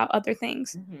about other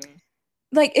things. Mm-hmm.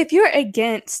 Like, if you're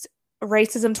against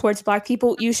racism towards Black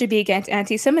people, you should be against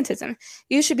anti-Semitism.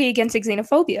 You should be against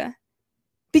xenophobia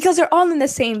because they're all in the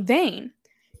same vein.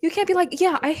 You can't be like,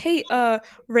 yeah, I hate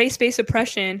race-based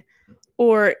oppression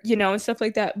or, you know, and stuff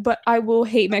like that, but I will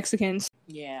hate Mexicans.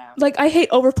 Yeah. Like, I hate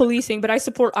over-policing, but I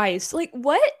support ICE. Like,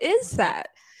 what is that?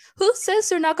 Who says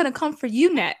they're not going to come for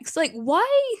you next? Like,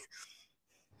 why?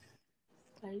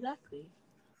 Exactly.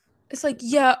 It's like,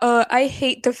 yeah, I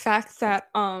hate the fact that,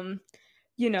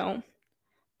 you know,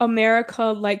 America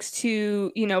likes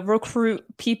to, you know, recruit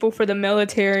people for the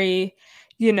military,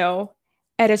 you know,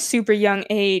 at a super young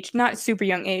age. Not super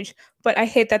young age, but I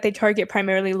hate that they target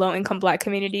primarily low-income Black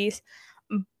communities.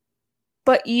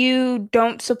 But you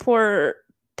don't support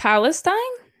Palestine?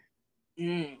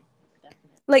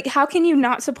 Like, how can you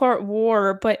not support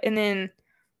war, and then,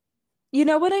 you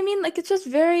know what I mean? Like, it's just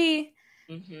very,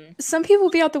 some people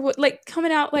be out the wood, like,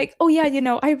 coming out like, oh yeah, you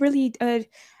know, I really,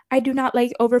 I do not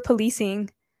like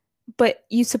over-policing, but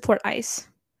you support ICE.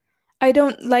 I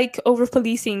don't like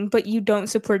over-policing, but you don't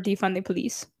support defund the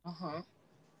police.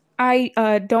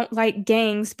 I don't like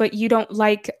gangs, but you don't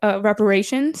like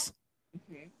reparations.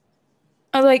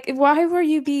 Like, why were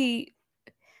you be...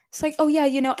 It's like, oh yeah,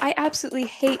 you know, I absolutely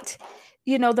hate,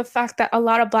 you know, the fact that a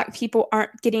lot of Black people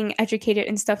aren't getting educated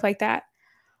and stuff like that.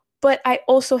 But I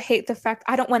also hate the fact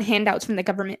I don't want handouts from the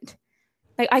government.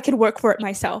 Like, I could work for it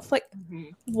myself. Like,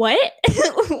 what?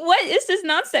 What is this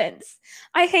nonsense?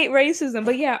 I hate racism,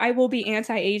 but yeah, I will be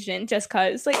anti-Asian just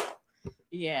cause. Like,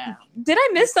 yeah. Did I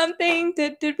miss something?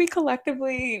 Did we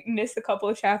collectively miss a couple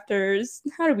of chapters?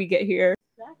 How did we get here?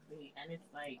 Exactly, and it's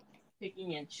like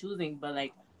picking and choosing, but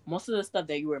like most of the stuff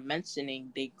that you were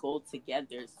mentioning, they go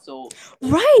together. So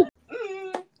right,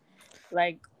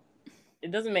 like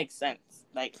it doesn't make sense.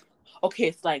 Like, okay,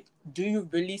 it's like, do you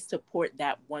really support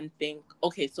that one thing?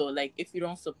 Okay, so like if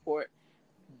you support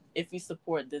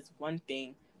this one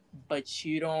thing, but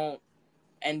you don't,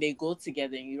 and they go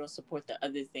together, and you don't support the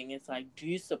other thing, it's like, do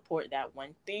you support that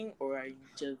one thing, or are you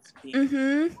just being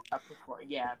a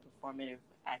performative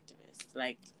activist?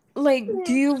 Like,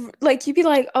 do you, like, you'd be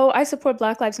like, oh, I support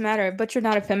Black Lives Matter, but you're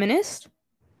not a feminist?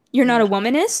 You're not a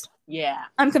womanist? Yeah.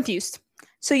 I'm confused.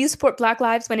 So you support Black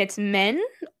lives when it's men?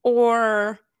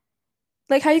 Or,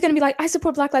 like, how are you going to be like, I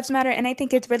support Black Lives Matter, and I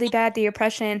think it's really bad, the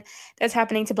oppression that's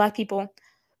happening to Black people?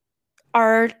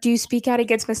 Do you speak out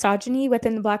against misogyny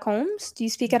within the Black homes? Do you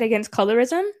speak out against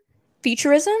colorism?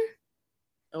 Featureism?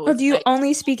 Or do you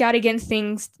only speak out against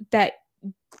things that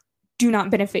do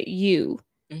not benefit you?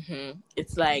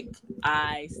 It's like,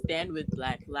 I stand with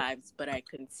Black lives, but I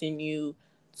continue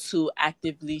to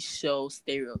actively show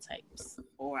stereotypes,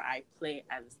 or I play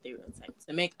as a stereotype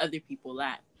to make other people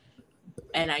laugh.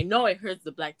 And I know it hurts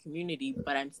the Black community,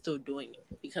 but I'm still doing it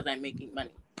because I'm making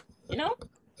money. You know?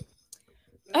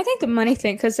 I think the money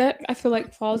thing, because that, I feel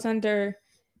like, falls under,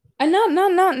 and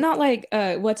not like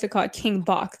what's it called, King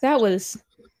Bach. That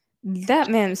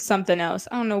man's something else.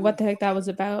 I don't know what the heck that was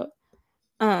about.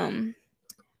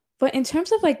 But in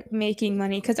terms of like making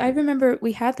money, because I remember I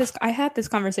had this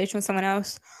conversation with someone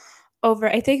else over,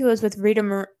 I think it was with Rita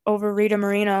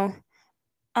Moreno.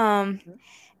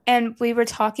 And we were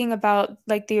talking about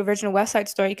like the original West Side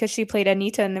Story, because she played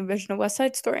Anita in the original West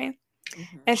Side Story.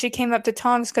 And she came up to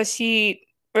Tongs because she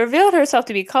revealed herself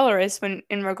to be colorist when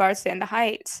in regards to In the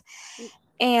Heights.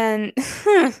 And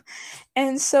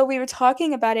and so we were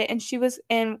talking about it, and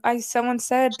someone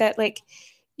said that, like,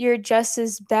 you're just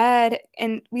as bad.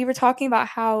 And we were talking about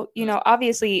how, you know,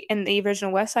 obviously in the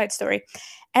original West Side Story,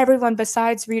 everyone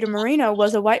besides Rita Moreno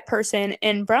was a white person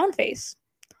in brownface.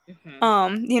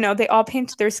 You know, they all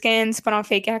painted their skins, put on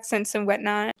fake accents and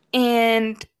whatnot.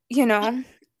 And, you know,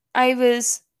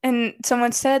 and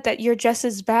someone said that you're just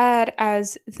as bad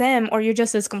as them, or you're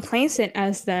just as complacent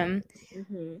as them.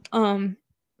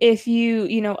 If you,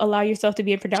 you know, allow yourself to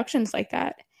be in productions like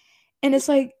that. And it's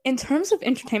like, in terms of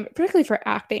entertainment, particularly for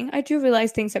acting, I do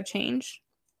realize things have changed.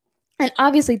 And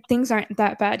obviously things aren't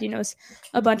that bad, you know, it's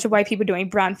a bunch of white people doing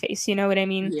brown face, you know what I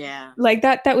mean? Yeah. Like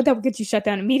that would get you shut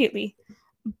down immediately.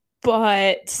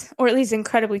 but or at least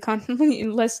incredibly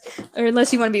unless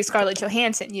you want to be Scarlett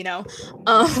Johansson,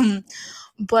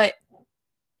 but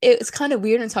it's kind of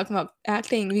weird in talking about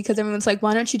acting because everyone's like,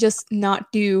 why don't you just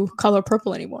not do Color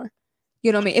Purple anymore?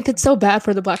 You know what I mean? If it's so bad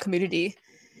for the Black community,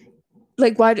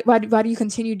 like why do you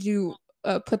continue to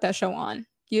put that show on?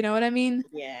 You know what I mean?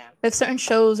 Yeah. If certain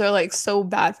shows are like so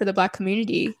bad for the Black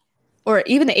community or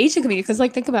even the Asian community, because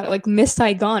like think about it, like Miss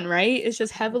Saigon, right? It's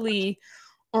just heavily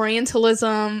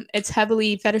Orientalism. It's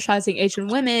heavily fetishizing Asian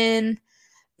women.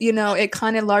 You know, it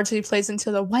kind of largely plays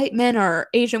into the white men are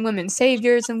Asian women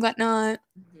saviors and whatnot.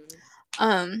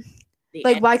 Um,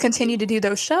 like why continue to do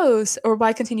those shows or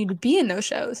why continue to be in those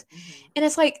shows? And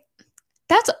it's like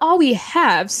that's all we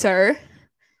have, sir.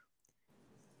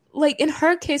 Like in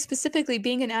her case specifically,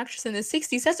 being an actress in the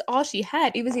 60s, that's all she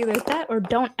had. It was either that or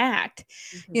don't act.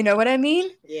 You know what I mean?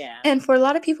 Yeah. And for a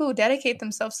lot of people who dedicate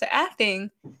themselves to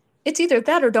acting, it's either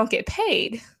that or don't get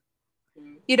paid.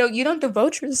 You know, you don't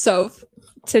devote yourself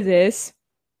to this.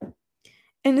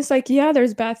 And it's like, yeah,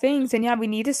 there's bad things. And yeah, we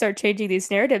need to start changing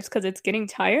these narratives because it's getting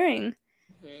tiring.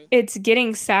 It's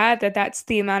getting sad that that's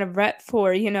the amount of rep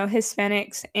for,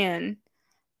 Hispanics and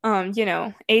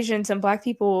Asians and Black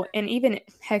people, and even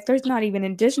heck, there's not even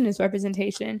Indigenous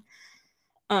representation.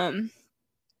 But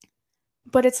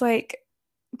it's like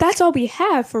that's all we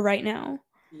have for right now.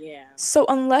 Yeah. So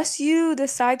unless you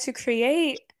decide to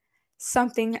create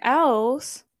something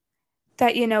else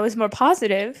that is more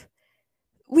positive,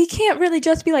 we can't really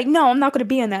just be like, no, I'm not going to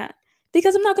be in that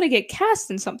because I'm not going to get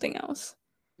cast in something else.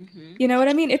 You know what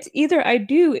I mean? It's either I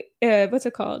do what's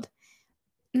it called?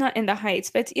 Not In the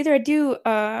Heights, but it's either I do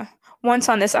Once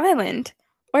on This Island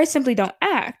or I simply don't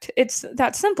act. It's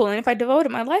that simple. And if I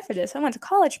devoted my life for this, I went to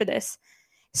college for this,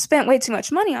 spent way too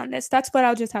much money on this, that's what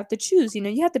I'll just have to choose.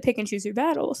 You have to pick and choose your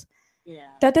battles. Yeah.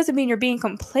 That doesn't mean you're being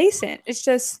complacent. It's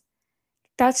just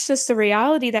that's just the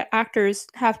reality that actors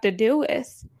have to deal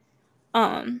with.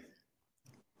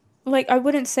 Like I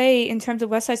wouldn't say in terms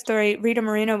of West Side Story, Rita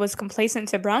Moreno was complacent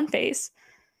to brownface.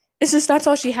 It's just that's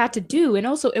all she had to do, and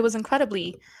also it was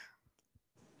incredibly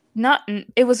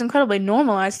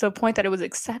normalized to the point that it was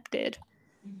accepted.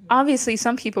 Obviously,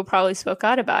 some people probably spoke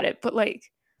out about it, but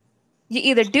like you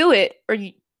either do it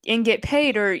and get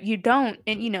paid or you don't,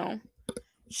 and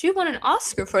she won an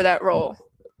Oscar for that role.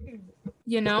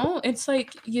 It's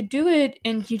like you do it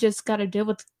and you just got to deal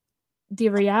with the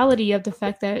reality of the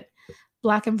fact that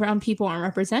Black and brown people aren't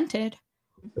represented,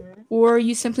 or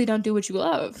you simply don't do what you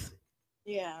love.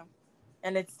 Yeah,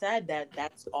 and it's sad that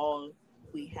that's all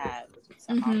we have.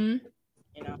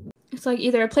 It's like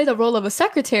either I play the role of a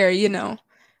secretary,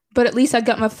 but at least I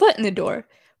got my foot in the door,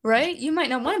 right? You might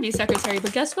not want to be a secretary,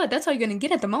 but guess what? That's all you're going to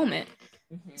get at the moment.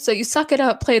 So you suck it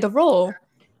up, play the role,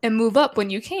 and move up when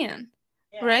you can,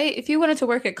 right? If you wanted to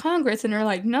work at Congress and they're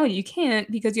like, no, you can't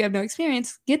because you have no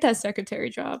experience, get that secretary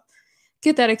job.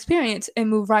 Get that experience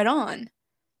and move right on.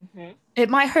 It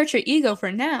might hurt your ego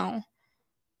for now,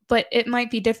 but it might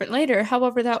be different later.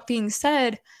 However, that being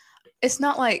said, it's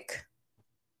not like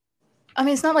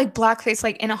blackface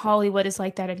like in Hollywood is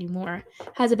like that anymore.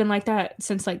 Hasn't been like that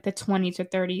since like the 20s or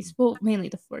 30s. Well, mainly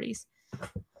the 40s.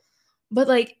 But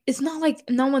like it's not like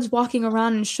no one's walking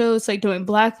around in shows like doing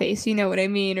blackface, you know what I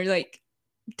mean? Or like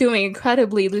doing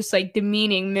incredibly just like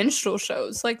demeaning minstrel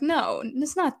shows. Like no,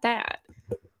 it's not that.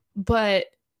 But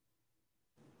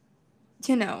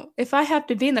if I have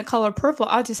to be in The Color Purple,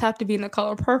 I'll just have to be in The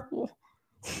Color Purple.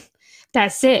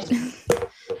 That's it.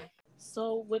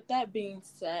 So with that being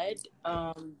said,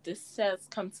 this has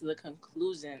come to the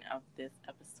conclusion of this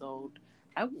episode.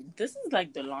 This is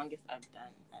like the longest I've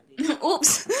done.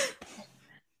 Oops.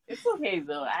 It's okay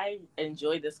though. I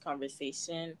enjoyed this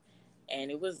conversation,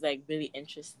 and it was like really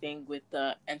interesting with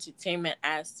the entertainment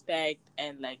aspect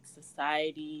and like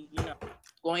society.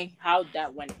 Going how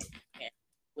that went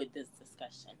with this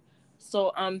discussion.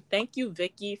 So thank you,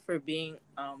 Vicky, for being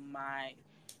my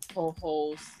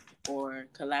co-host or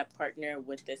collab partner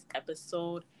with this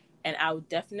episode, and I'll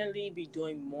definitely be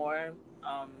doing more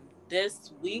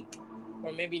this week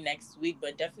or maybe next week,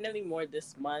 but definitely more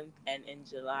this month and in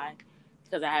July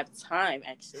because I have time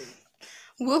actually.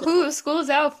 Woohoo! School's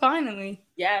out finally.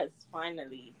 Yes,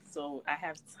 finally. So I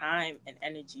have time and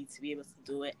energy to be able to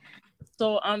do it.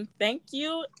 So thank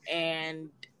you, and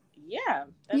yeah,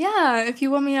 if you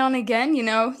want me on again, you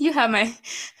have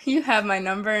my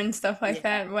number and stuff like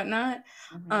that and whatnot.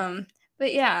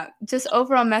 But yeah, just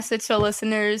overall message to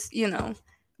listeners,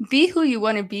 be who you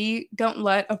want to be. Don't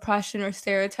let oppression or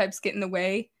stereotypes get in the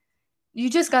way. You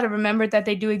just got to remember that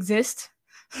they do exist.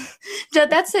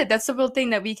 That's it. That's the real thing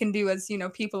that we can do as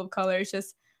people of color, is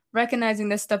just recognizing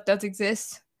this stuff does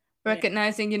exist,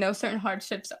 recognizing, certain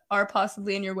hardships are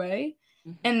possibly in your way,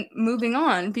 Mhm. and moving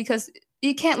on, because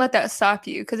you can't let that stop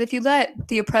you. Because if you let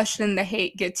the oppression, the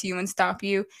hate get to you and stop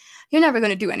you, you're never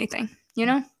going to do anything,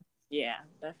 Yeah,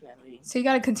 definitely. So you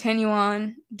got to continue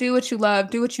on, do what you love,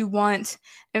 do what you want,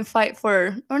 and fight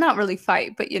for, or not really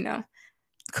fight, but,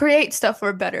 create stuff for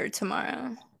a better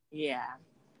tomorrow. Yeah.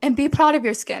 And be proud of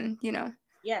your skin,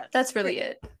 Yes. That's really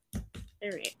it.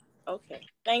 Period. Okay.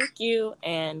 Thank you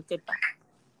and goodbye.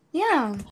 Yeah.